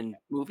even Okay. made a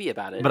movie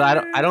about it. But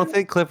I don't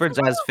think Clifford's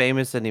as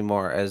famous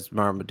anymore as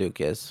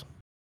Marmaduke is.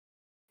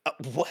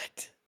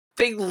 What?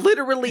 They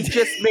literally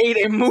just made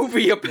a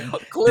movie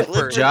about Clifford.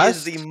 Clifford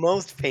Just- is the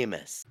most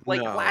famous.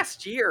 Like No.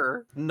 last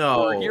year.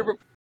 No. Or a year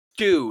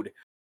dude.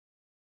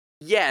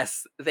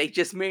 Yes, they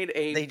just made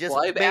a They just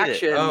live made it.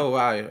 action Oh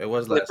wow, it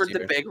was last Clifford the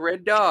year. Big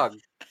Red Dog.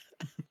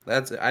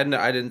 That's I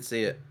didn't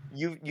see it.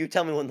 You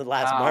tell me when the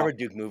last Wow.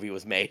 Marmaduke movie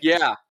was made.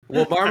 Yeah.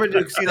 Well,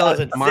 Marmaduke's still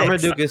 2006.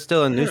 Marmaduke is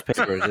still in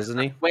newspapers, isn't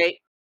he? Wait,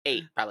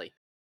 8 probably.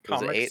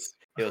 Was it Comics.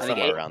 8? It was I think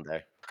somewhere 8. around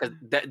there.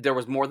 Because there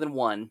was more than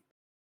one.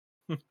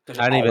 There's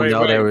I didn't even Wait,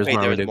 know there was Wait,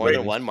 there was Marmaduke. more than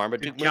movies. one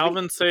Marmaduke Did movie?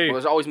 Calvin say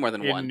There's always more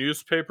than in one.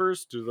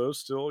 newspapers? Do those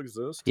still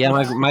exist? Yeah,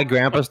 my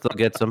grandpa still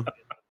gets them.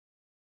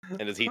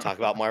 And does he talk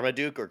about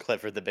Marmaduke or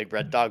Clifford the Big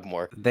Red Dog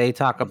more? They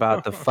talk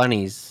about the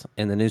funnies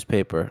in the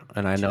newspaper,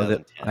 and I know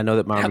that 2010. How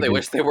they Marmaduke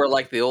wish they were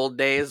like the old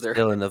days. They're,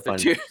 still in the they're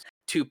funnies.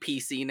 too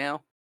PC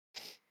now.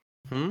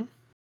 Hmm.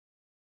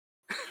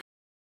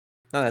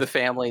 No, The that's,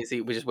 families,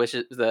 he just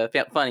wishes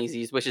funnies.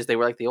 He just wishes they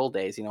were like the old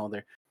days. They're all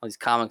these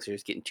comics are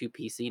just getting too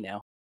PC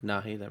now.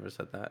 no, he never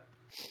said that.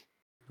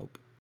 Nope.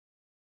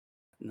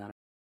 No.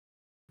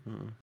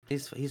 Mm.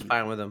 He's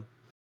fine with them.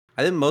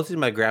 I think mostly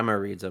my grandma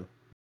reads them.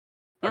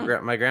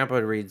 My grandpa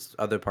reads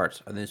other parts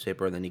of the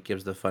newspaper, and then he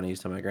gives the funnies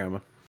to my grandma.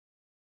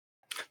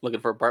 Looking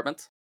for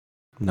apartments?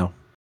 No.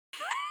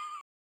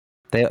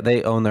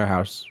 They own their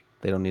house.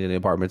 They don't need any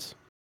apartments.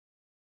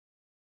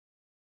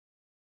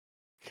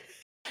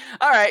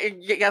 All right,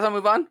 you guys want to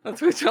move on?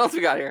 What else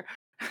we got here?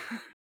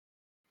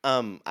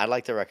 I'd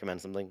like to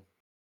recommend something.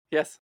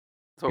 Yes.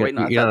 So we're waiting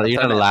on.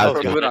 You're not allowed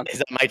We're to. moving on. Is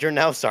it my turn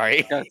now?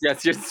 Sorry.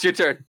 Yes, it's your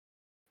turn.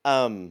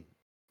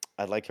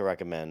 I'd like to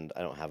recommend.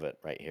 I don't have it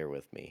right here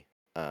with me.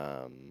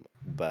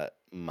 But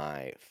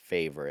my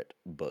favorite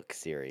book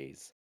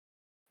series,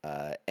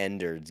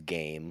 Ender's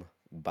Game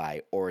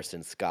by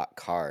Orson Scott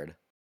Card.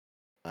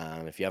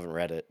 If you haven't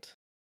read it,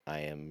 I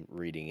am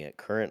reading it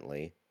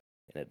currently,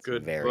 and it's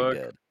Good very book.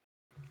 good.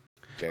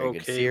 Very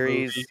good Okay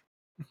series.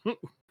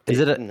 Is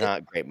it a?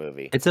 Not great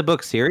movie? It's a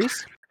book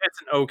series.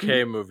 It's an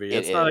okay movie. It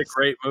It's not a is.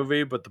 great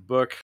movie, but the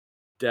book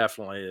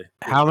definitely.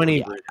 How many?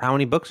 Yeah. How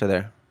many books are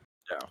there?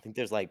 I think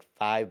there's like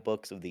 5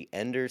 books of the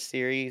Ender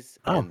series,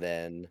 Oh. and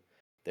then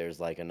there's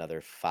like another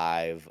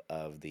 5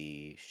 of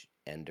the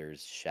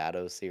Ender's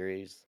Shadow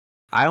series.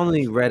 I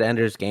only read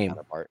Ender's Game,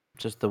 Counterpart.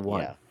 just the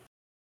one. Yeah.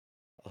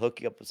 I'll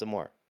hook you up with some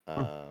more.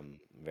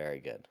 Very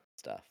good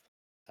stuff.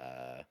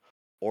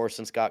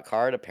 Orson Scott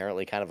Card,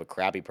 apparently kind of a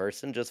crappy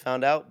person, just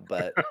found out,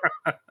 but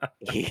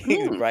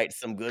he writes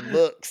some good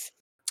books.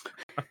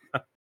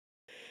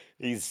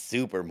 He's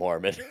super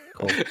Mormon.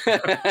 Cool.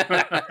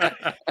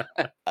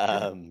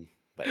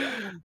 But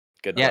yeah,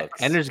 good Yeah,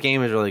 books. Ender's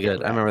Game is really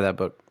good. I remember that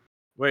book.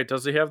 Wait,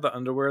 does he have the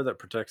underwear that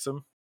protects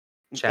him?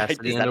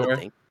 Chastity Is that a underwear?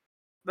 thing?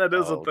 That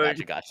is Oh, a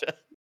thing. Gotcha.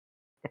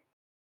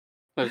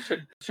 No,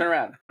 turn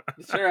around.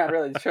 Just turn around,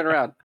 really. Just turn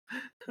around.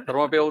 I don't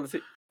want to be able to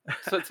see.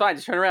 So it's fine.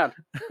 Just turn around.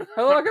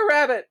 Oh, look, a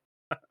rabbit.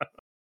 I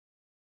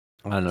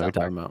don't know what you're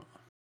talking about.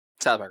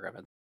 South Park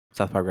rabbit.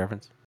 South Park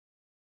reference.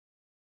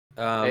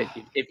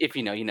 If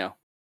you know, you know.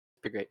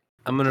 Be great.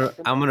 I'm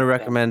gonna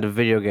recommend a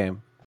video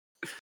game.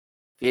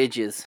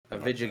 Ages. A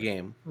video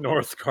game.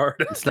 Northgard.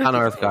 It's not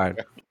Northgard.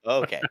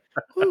 Okay.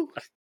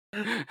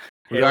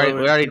 We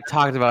already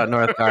talked about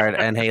Northgard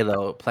and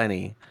Halo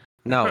plenty.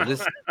 No,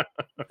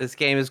 this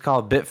game is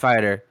called Bit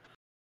Fighter.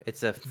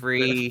 It's a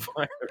free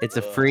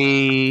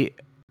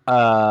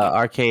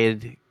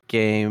arcade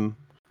game.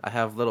 I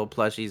have little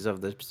plushies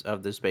of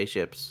the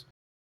spaceships.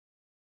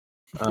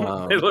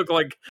 They look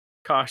like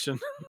caution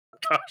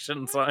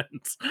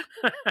signs.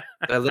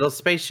 They're little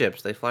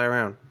spaceships. They fly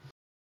around.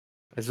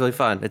 It's really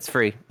fun. It's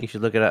free. You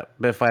should look it up.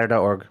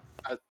 Bitfighter.org.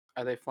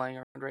 Are they flying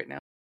around right now?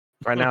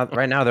 Right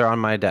now they're on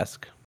my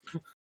desk.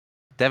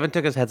 Devin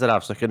took his headset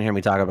off, so he couldn't hear me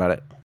talk about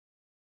it.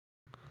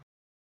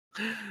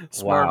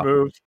 Smart Wow.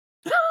 move.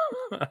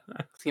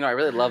 You know, I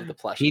really love the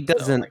plush. He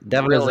doesn't.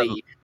 Devin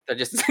really. They're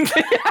just.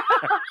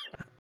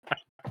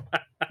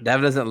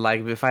 Devin doesn't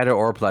like Bitfighter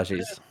or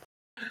plushies.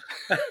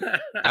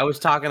 I was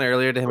talking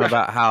earlier to him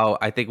about how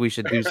I think we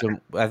should do some.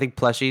 I think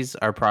plushies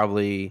are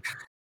probably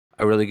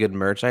a really good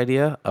merch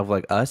idea of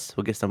like us.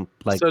 We'll get some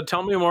like. So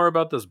tell me more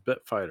about this Bit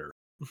Fighter.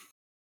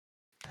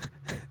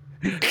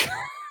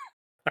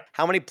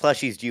 How many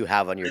plushies do you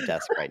have on your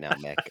desk right now,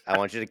 Mick? I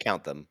want you to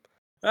count them.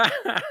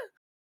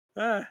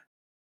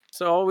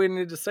 So all we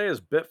need to say is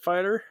Bit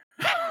Fighter.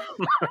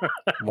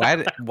 why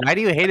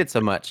do you hate it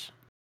so much?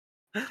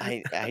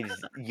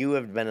 You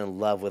have been in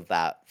love with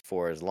that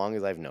for as long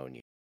as I've known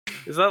you.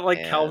 Is that like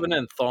And- Calvin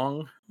and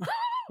Thong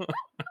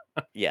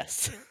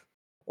Yes.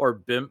 or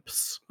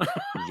Bimps?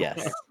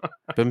 Yes.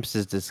 Bimps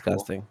is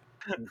disgusting.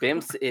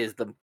 Bimps is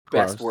the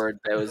Gross. best word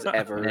that was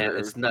ever Man,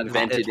 it's not-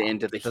 invented it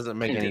into the doesn't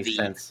make into any the,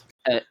 sense.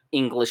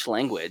 English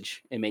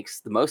language. It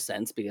makes the most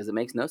sense because it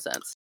makes no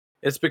sense.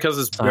 It's because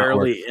it's not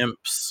barely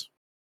imps.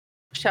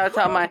 Shout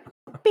out to my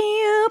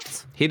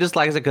Bimps. He just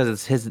likes it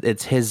because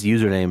it's his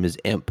username is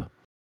imp.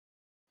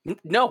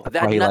 No, that why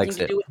had he nothing likes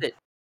to it. do with it.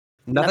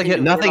 Nothing Nothing to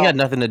do with it at had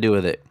nothing to do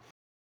with it.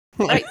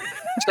 Right.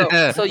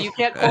 So you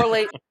can't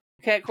correlate.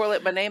 You can't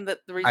correlate my name. That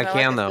the reason I like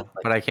can it, though, it's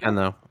like- but I can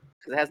though.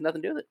 'cause it has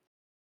nothing to do with it.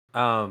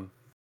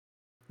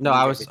 No,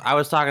 I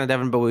was talking to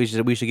Devin, but we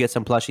should get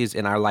some plushies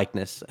in our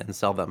likeness and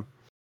sell them.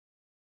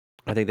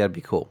 I think that'd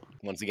be cool.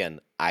 Once again,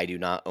 I do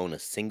not own a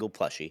single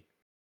plushie.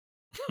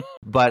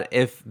 But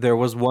if there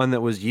was one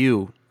that was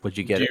you, would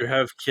you get Do it? you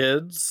have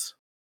kids?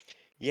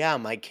 Yeah,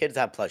 my kids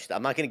have plushies.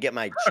 I'm not going to get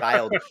my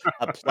child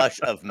a plush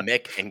of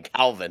Mick and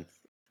Calvin.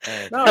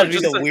 No, That'd be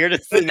just the a-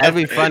 weirdest thing. That'd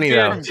be funny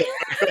though.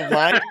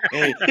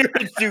 You're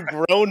too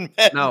grown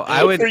men No,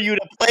 I would- for you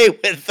to play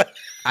with.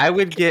 I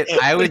would get.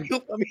 I would.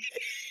 No,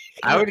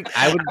 this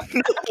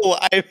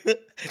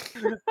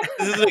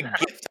is a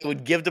gift I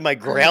would give to my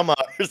grandma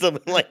or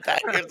something like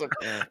that. Here's a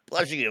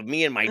plushie of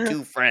me and my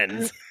 2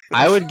 friends.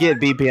 I would get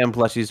BPM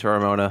plushies for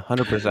Ramona,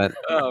 100%.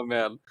 Oh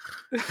man.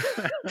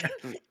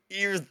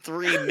 Here's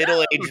 3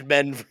 middle-aged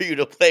men for you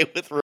to play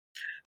with.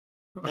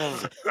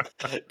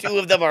 2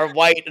 of them are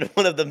white and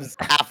one of them's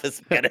half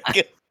Hispanic.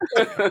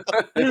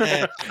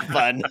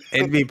 Fun.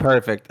 It'd be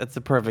perfect. That's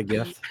a perfect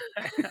gift.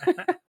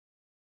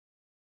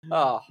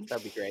 Oh,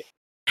 that'd be great.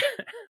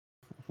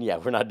 Yeah,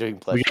 we're not doing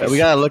We, plushies. we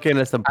gotta look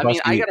into some I mean,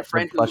 I got a some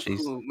friend plushies.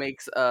 who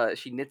makes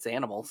she knits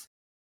animals.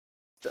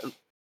 So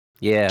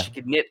Yeah,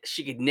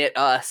 she could knit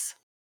us.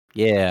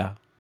 yeah.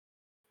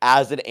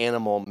 As an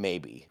animal,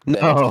 maybe.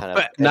 Then No, it's kind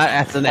of not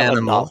it's as an kind of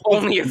animal. novel.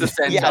 Only as a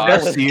Yeah, centaur. no,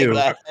 Just with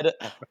like you.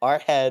 our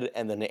head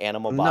and then the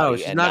animal No, body.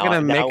 she's and not now,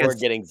 gonna now make we're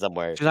us- getting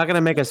somewhere. She's not gonna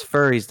make us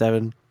furries,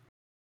 Devin.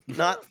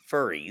 Not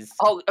furries.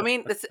 Oh, I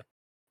mean, this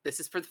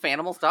is for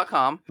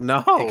thefanimals.com.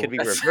 No, It could be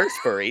that's- reverse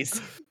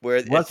furries, where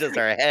it's What's- just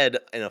our head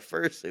in a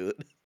fursuit.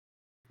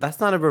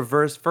 that's not a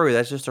reverse furry.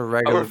 That's just a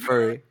regular rever-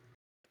 furry.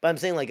 But I'm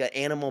saying like an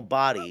animal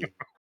body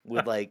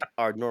with like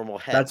our normal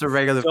head. That's a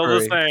regular Still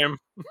furry. the same.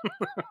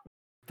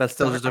 That's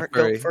still just a Don't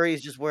furry.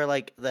 furries just wear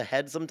like the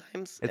head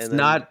sometimes? It's And then-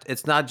 not.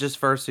 It's not just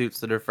fursuits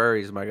that are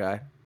furries, my guy.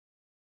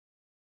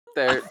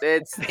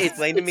 It's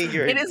Explain to me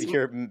your it is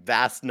your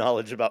vast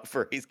knowledge about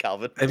furries,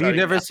 Calvin. Have you starting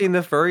never now. seen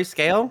the furry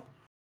scale?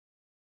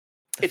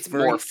 The it's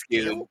furry morphed,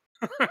 dude. scale?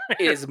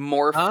 It is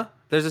morphed. Huh?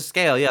 There's a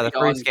scale. Yeah, the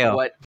furry beyond scale.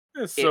 What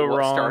It's it so was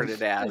wrong.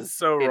 started as. It's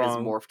so It has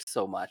wrong. morphed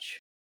so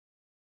much.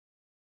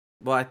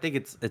 Well, I think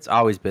it's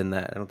always been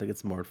that. I don't think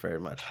it's morphed very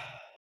much.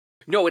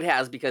 No, it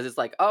has because it's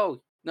like,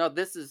 oh no,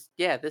 this is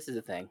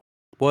a thing.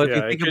 Well, if Yeah,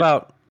 you it think could-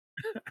 about,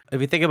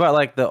 if you think about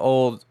like the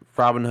old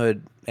Robin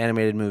Hood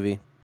animated movie,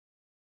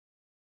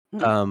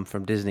 Hmm.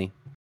 from Disney,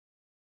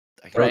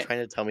 Are you Right. trying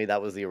to tell me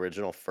that was the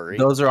original furry?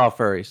 those are all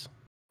furries.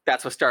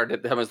 That's what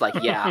started. I was like,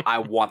 yeah, I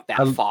want that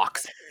Um,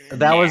 fox.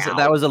 That was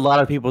now. a lot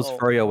of people's Oh.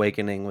 furry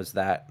awakening. Was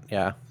that?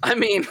 Yeah, I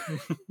mean,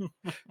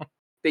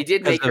 they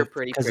did make her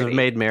pretty. because of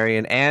Maid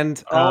Marian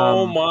and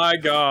Oh my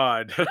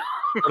god. what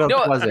else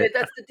No, was it?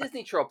 that's the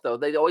Disney trope though.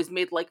 They always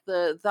made like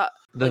the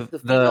The the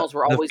females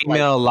were always, like-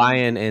 female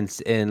lion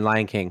in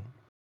Lion King.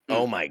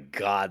 Oh my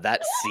god,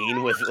 that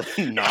scene with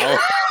Nala.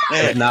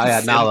 With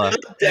Nala.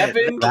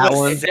 Devin. That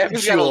one- Devin's gotta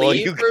Sensual,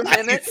 leave you for a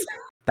minute. guys.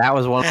 That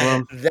was one of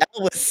them. That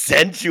was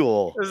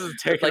sensual. This is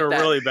taking Like a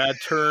that. really bad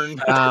turn.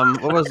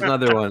 What was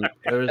another one?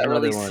 There was That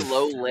another really one.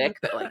 slow lick.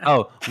 That like,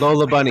 Oh,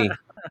 Lola Bunny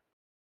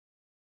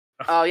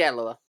oh yeah,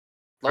 Lola.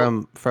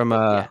 from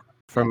Yeah.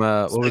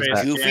 what was Space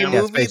that? Goofy Jam.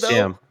 Yeah, movie Space though.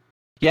 Jam.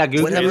 Yeah,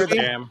 Goofy Whatever movie.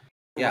 the- Jam.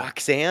 Yeah.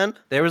 Roxanne,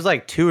 There was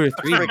like 2 or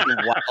 3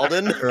 freaking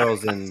Walden.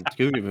 girls in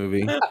Goofy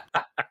movie.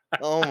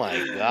 Oh my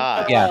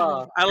god. Yeah.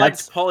 Oh. I That's-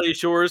 liked Pauly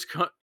Shore's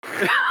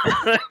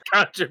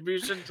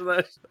contribution to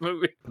that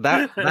movie.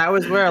 That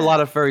was where a lot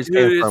of furries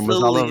came from.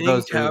 Was all of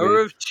those Tower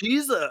movies. of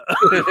Cheesa.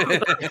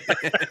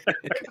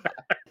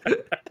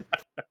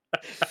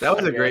 That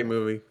was a great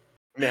movie.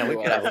 Man, we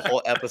could have a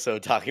whole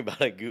episode talking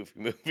about a Goofy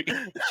movie.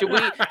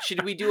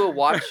 Should we do a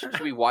watch? Should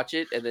we watch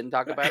it and then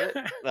talk about it?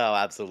 Oh,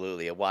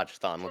 absolutely. A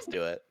watch-thon. Let's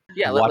do it.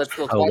 Yeah, Watch- let's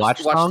a watch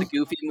the watch-thon?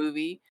 Goofy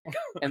movie,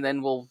 and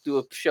then we'll do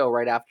a show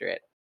right after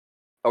it.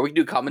 Or we can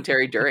do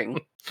commentary during.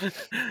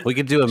 We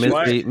could do a Should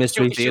I-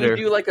 mystery Should theater.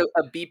 we do like a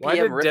BPM Why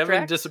did riff Devin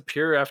track?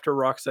 disappear after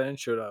Roxanne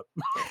showed up?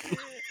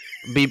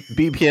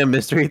 BPM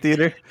mystery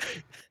theater.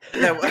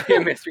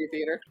 BPM mystery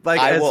theater. Like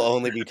I as- will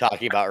only be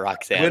talking about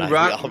Roxanne. when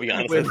I'll be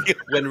honest with you.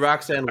 when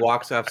Roxanne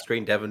walks off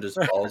screen, Devin just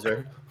calls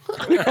her.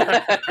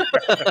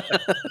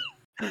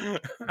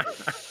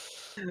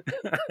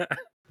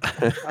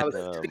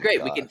 Oh It'd be my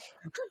great. We gosh.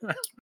 could.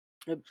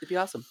 It'd be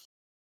awesome.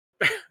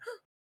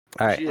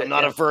 All right. Yeah, I'm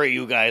not yeah. a furry,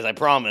 you guys. I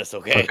promise.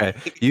 Okay. Okay.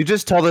 You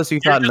just told us you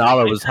thought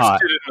Nala was hot.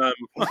 Interested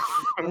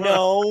in them.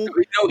 No. We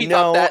know he thought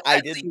No, that I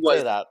scene didn't was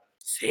say that.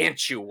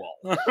 sensual.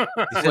 You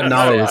said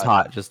Nala was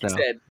hot just He now.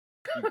 said,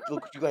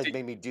 Look what you guys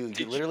made me do.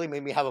 You literally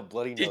made me have a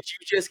bloody "Did nose.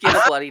 you just get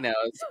a bloody nose?"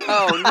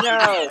 Oh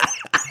no,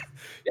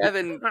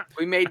 Devin.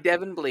 We made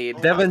Devin bleed. Oh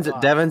my Devin's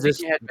God. Devin's Take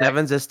your head back.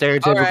 Devin's a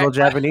stereotypical Alright.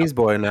 Japanese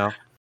boy now.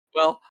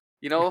 Well,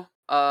 you know,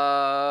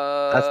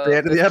 That's the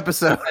end of the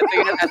episode. I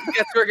think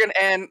that's where we're gonna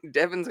end.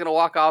 Devin's gonna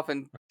walk off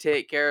and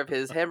take care of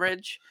his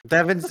hemorrhage.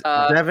 Devin,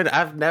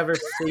 I've never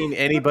seen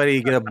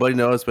anybody get a bloody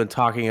nose when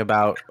talking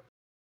about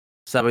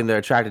something they're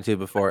attracted to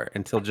before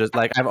until just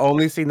like I've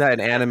only seen that in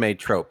anime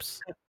tropes.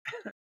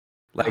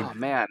 Like Oh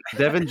man,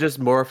 Devin just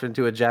morphed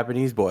into a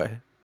Japanese boy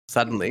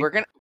suddenly. we're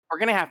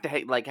gonna have to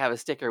have a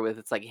sticker with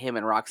it's like him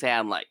and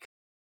Roxanne, like,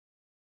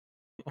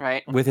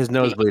 right, With his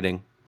nose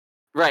bleeding.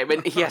 right.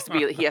 But he has to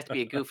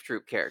be a Goof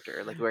Troop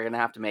character. Like we're gonna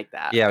have to make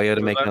that. Yeah, we got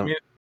to Does make that him. mean-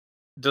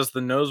 does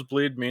the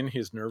nosebleed mean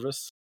he's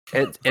nervous?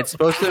 It's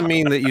supposed to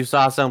mean that you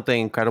saw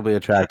something incredibly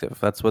attractive.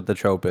 That's what the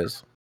trope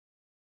is.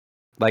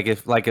 Like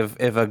if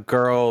a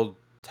girl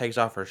takes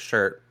off her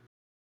shirt,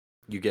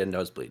 you get a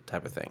nosebleed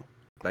type of thing.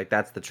 Like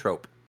that's the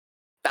trope.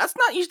 That's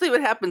not usually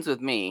what happens with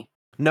me.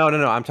 No.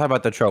 I'm talking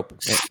about the trope.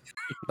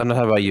 I'm not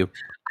talking about you.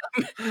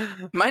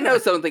 My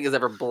nose, I don't think has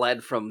ever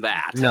bled from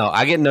that. No,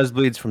 I get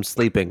nosebleeds from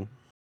sleeping.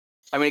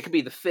 I mean, it could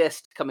be the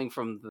fist coming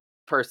from the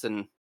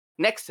person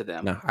next to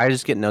them. No, I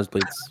just get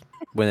nosebleeds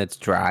when it's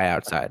dry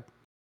outside.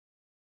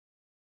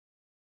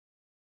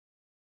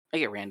 I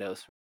get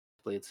randos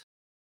bleeds.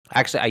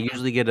 Actually, I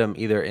usually get them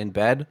either in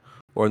bed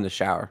or in the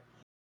shower.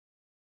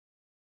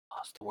 Oh,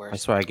 it's the worst.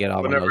 That's why I get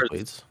all Whenever the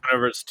it's- nosebleeds.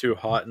 Whenever it's too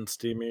hot and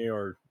steamy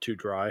or too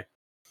dry.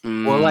 Well,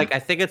 Mm. like I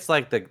think it's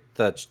like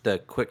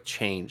the quick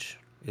change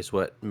is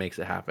what makes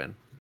it happen.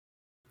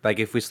 Like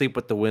if we sleep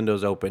with the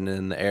windows open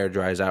and the air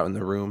dries out in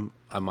the room,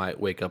 I might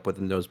wake up with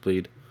a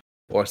nosebleed.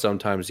 Or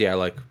sometimes, yeah,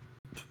 like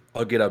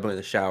I'll get up in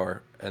the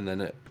shower and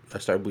then I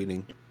start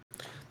bleeding.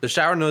 The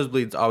shower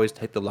nosebleeds always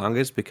take the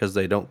longest because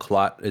they don't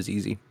clot as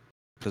easy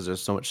because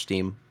there's so much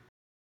steam.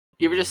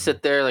 You ever just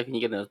sit there, like, when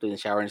you get a nosebleed in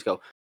the shower and just go,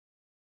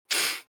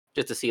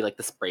 just to see, like,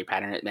 the spray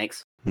pattern it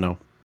makes? No.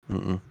 It's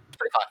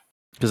pretty fun.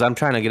 Because I'm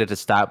trying to get it to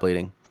stop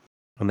bleeding.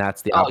 And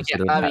that's the Oh, opposite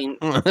yeah, of I that. mean,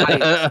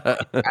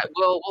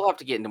 we'll have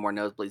to get into more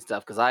nosebleed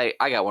stuff because I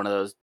got one of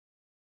those.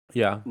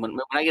 Yeah. When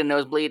I get a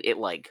nosebleed, it,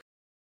 like,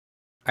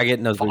 I get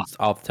nosebleeds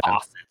all the time.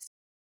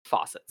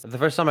 Faucets. The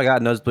first time I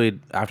got a nosebleed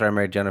after I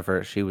married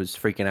Jennifer, she was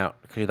freaking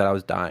out because she thought I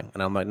was dying.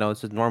 And I'm like, no,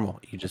 this is normal.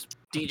 Do you just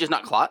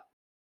not clot?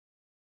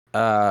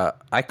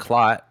 I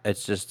clot.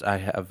 It's just I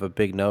have a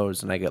big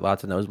nose and I get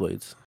lots of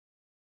nosebleeds.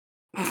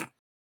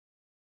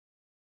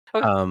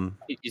 Okay.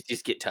 You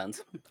just get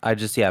tons. I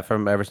just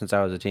from ever since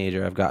I was a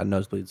teenager, I've gotten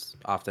nosebleeds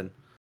often.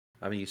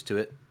 I'm used to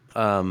it.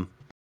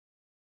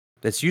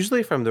 It's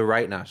usually from the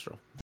right nostril,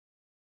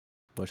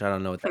 which I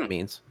don't know what that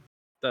means.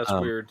 That's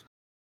weird.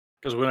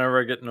 Because whenever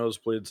I get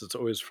nosebleeds, it's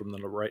always from the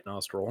right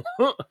nostril.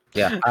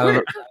 Yeah,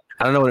 I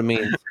don't know what it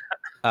means.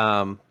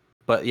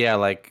 But yeah,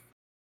 like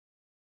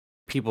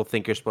people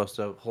think you're supposed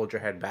to hold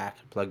your head back,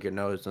 plug your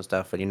nose and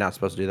stuff, and you're not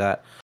supposed to do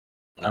that.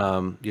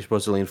 You're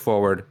supposed to lean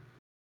forward,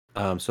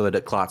 so that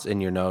it clots in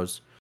your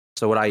nose.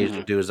 So what I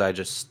usually do is I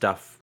just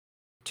stuff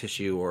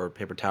tissue or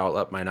paper towel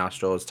up my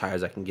nostril as tight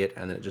as I can get,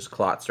 and then it just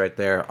clots right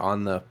there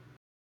on the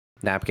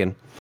napkin.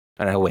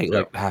 And I wait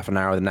like half an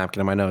hour with the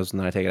napkin in my nose, and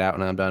then I take it out,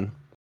 and I'm done.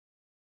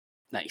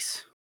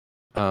 Nice.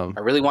 I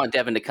really want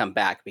Devin to come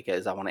back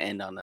because I want to end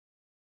on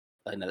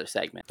another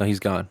segment. No, he's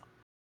gone.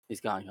 He's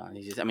gone.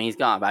 He's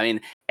gone. But I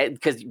mean,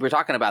 because we're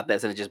talking about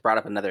this, and it just brought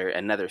up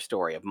another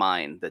story of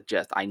mine that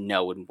just I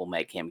know will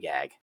make him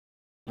gag.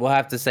 We'll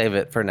have to save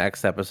it for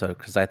next episode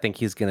because I think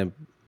he's gonna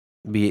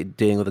be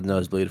dealing with a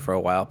nosebleed for a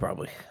while,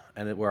 probably.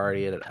 And we're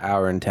already at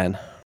 1:10.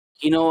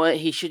 You know what?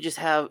 He should just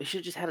had a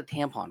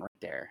tampon right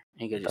there.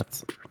 And he could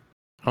just.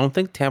 I don't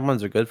think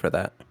tampons are good for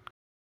that.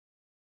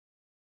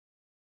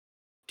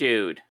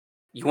 Dude,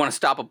 you want to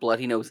stop a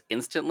bloody nose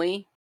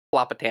instantly?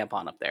 Plop a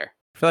tampon up there.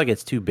 I feel like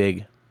it's too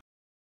big.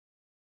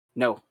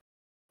 No,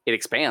 it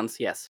expands,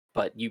 yes,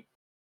 but you're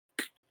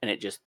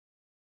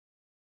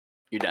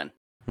done.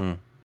 You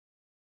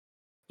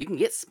can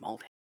get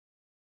small.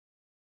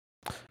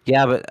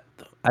 Yeah, but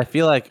I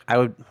feel like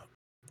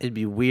it'd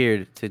be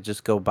weird to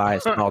just go buy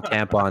small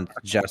tampons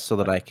just so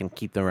that I can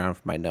keep them around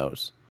for my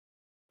nose.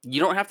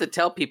 You don't have to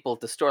tell people at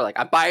the store, like,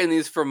 I'm buying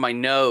these for my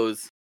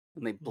nose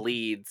when they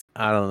bleed.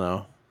 I don't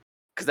know.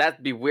 Because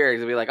that'd be weird.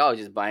 It'd be like, oh,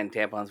 just buying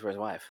tampons for his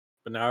wife.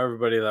 But now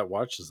everybody that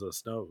watches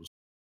this knows.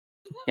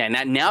 Yeah,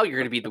 now you're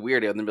going to be the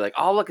weirdo and then be like,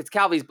 oh, look, it's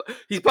Calvin.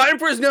 He's buying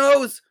for his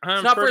nose.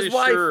 It's not for his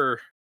wife.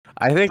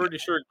 I'm pretty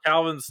sure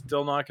Calvin's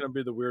still not going to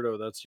be the weirdo.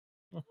 That's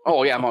you.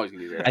 Oh, yeah, I'm always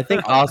going to be there. I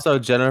think also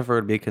Jennifer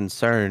would be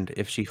concerned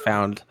if she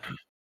found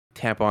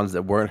tampons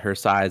that weren't her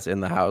size in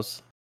the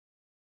house.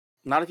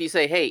 Not if you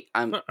say, hey,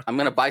 I'm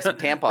going to buy some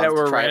tampons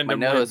to try up my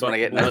nose when I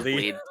get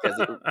nosebleed.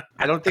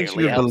 I don't think she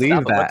would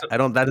believe that.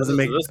 That doesn't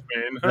make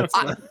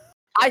sense.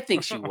 I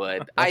think she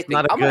would. I'm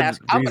going to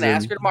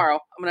ask her tomorrow.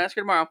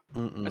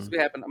 That's what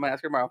happened. I'm going to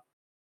ask her tomorrow.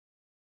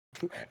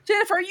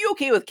 Jennifer, are you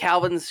okay with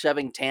Calvin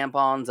shoving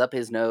tampons up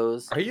his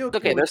nose? Are you okay?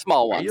 Okay, they're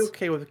small ones. Are you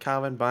okay with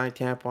Calvin buying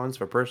tampons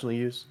for personal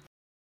use?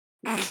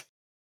 I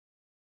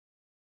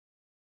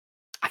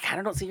kind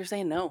of don't see her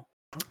saying no.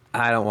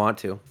 I don't want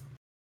to.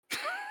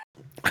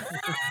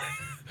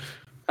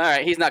 All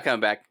right, he's not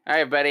coming back. All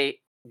right, everybody,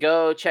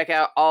 go check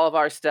out all of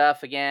our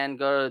stuff. Again,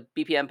 go to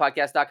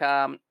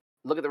bpmpodcast.com.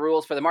 Look at the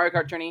rules for the Mario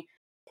Kart tourney.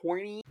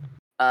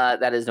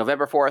 That is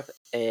November 4th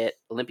at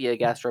Olympia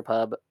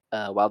Gastropub,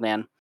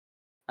 Wildman.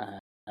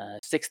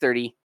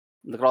 6:30.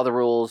 Look at all the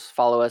rules.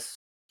 Follow us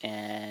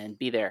and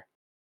be there.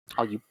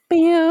 All you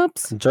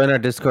bamps. Join our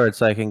Discord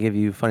so I can give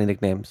you funny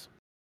nicknames.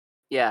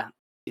 Yeah,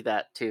 do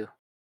that too.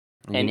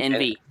 And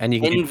envy. And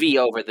you can envy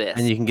over this.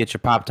 And you can get your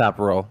pop top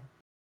roll.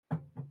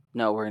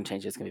 No, we're gonna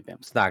change it. It's gonna be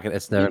bimps. It's not gonna.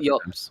 It's never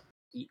bimps.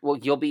 Well,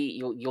 you'll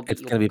be.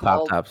 It's gonna be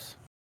pop tops.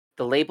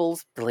 The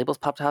labels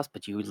pop tops,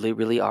 but you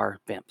really are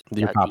bimp.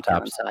 You're pop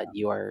tops. Inside,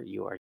 you are.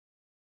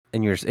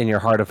 In your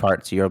heart of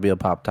hearts, you'll be a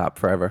pop top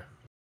forever.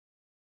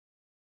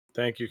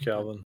 Thank you,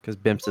 Calvin. Because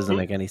bimps doesn't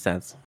make any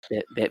sense.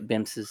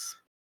 Bimps is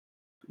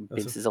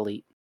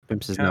elite.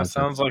 Bimps is nonsense.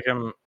 Sounds like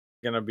I'm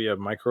gonna be a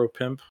micro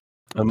pimp.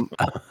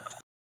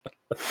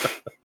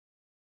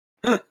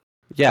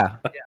 Yeah.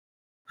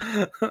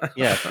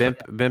 Yeah,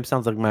 bimp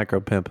sounds like micro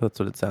pimp. That's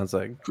what it sounds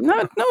like.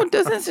 No, it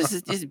doesn't.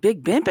 It's just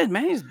big pimping,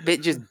 man.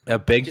 It's just a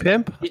big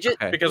pimp. Okay.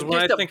 Because when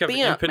I think of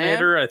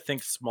impinator, I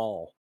think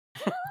small.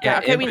 Yeah,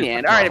 okay, we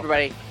end. All right,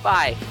 everybody.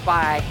 Bye.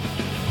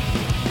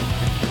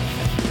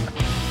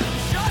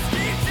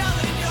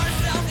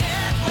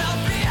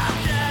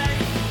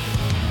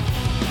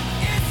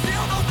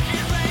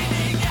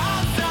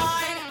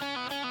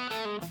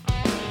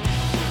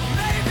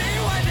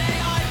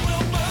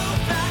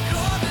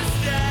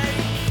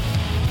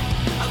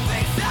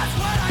 That's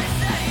what I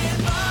say in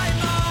my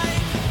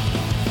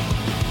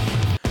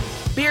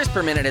Beers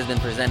Per Minute has been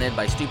presented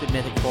by Stupid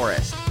Mythic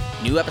Forest.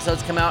 New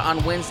episodes come out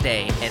on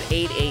Wednesday at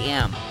 8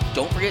 a.m.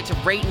 Don't forget to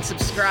rate and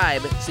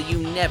subscribe so you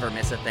never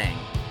miss a thing.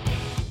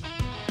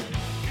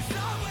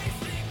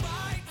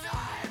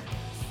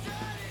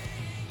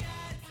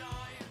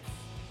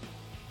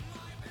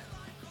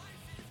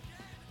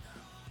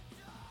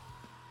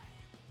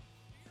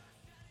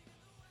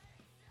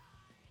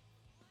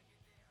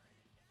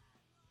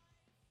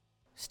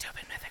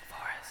 Stupid Mythic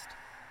Forest.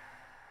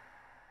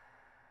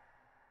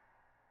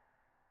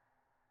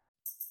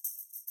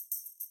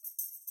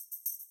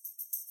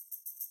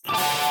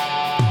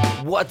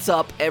 What's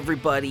up,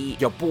 everybody?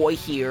 Your boy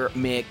here,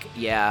 Mick.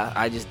 Yeah,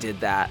 I just did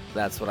that.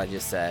 That's what I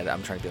just said.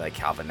 I'm trying to be like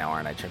Calvin now,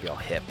 aren't I? Trying to be all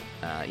hip.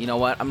 You know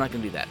what? I'm not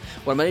going to do that.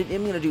 What I'm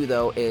going to do,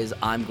 though, is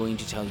I'm going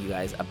to tell you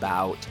guys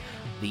about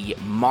the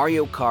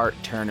Mario Kart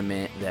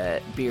tournament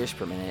that Beers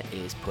Per Minute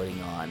is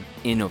putting on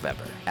in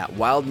November at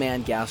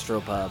Wildman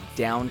Gastropub,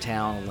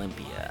 downtown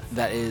Olympia.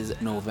 That is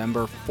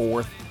November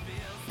 4th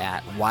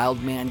at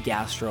Wildman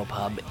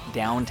Gastropub,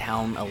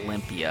 downtown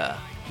Olympia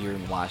here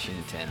in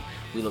Washington.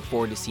 We look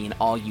forward to seeing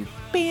all you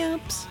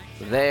bamps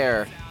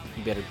there.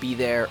 You better be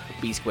there,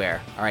 be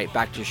square. All right,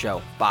 back to your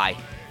show. Bye.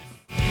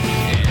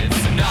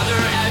 It's another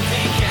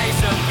empty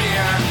case of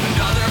beer,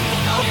 another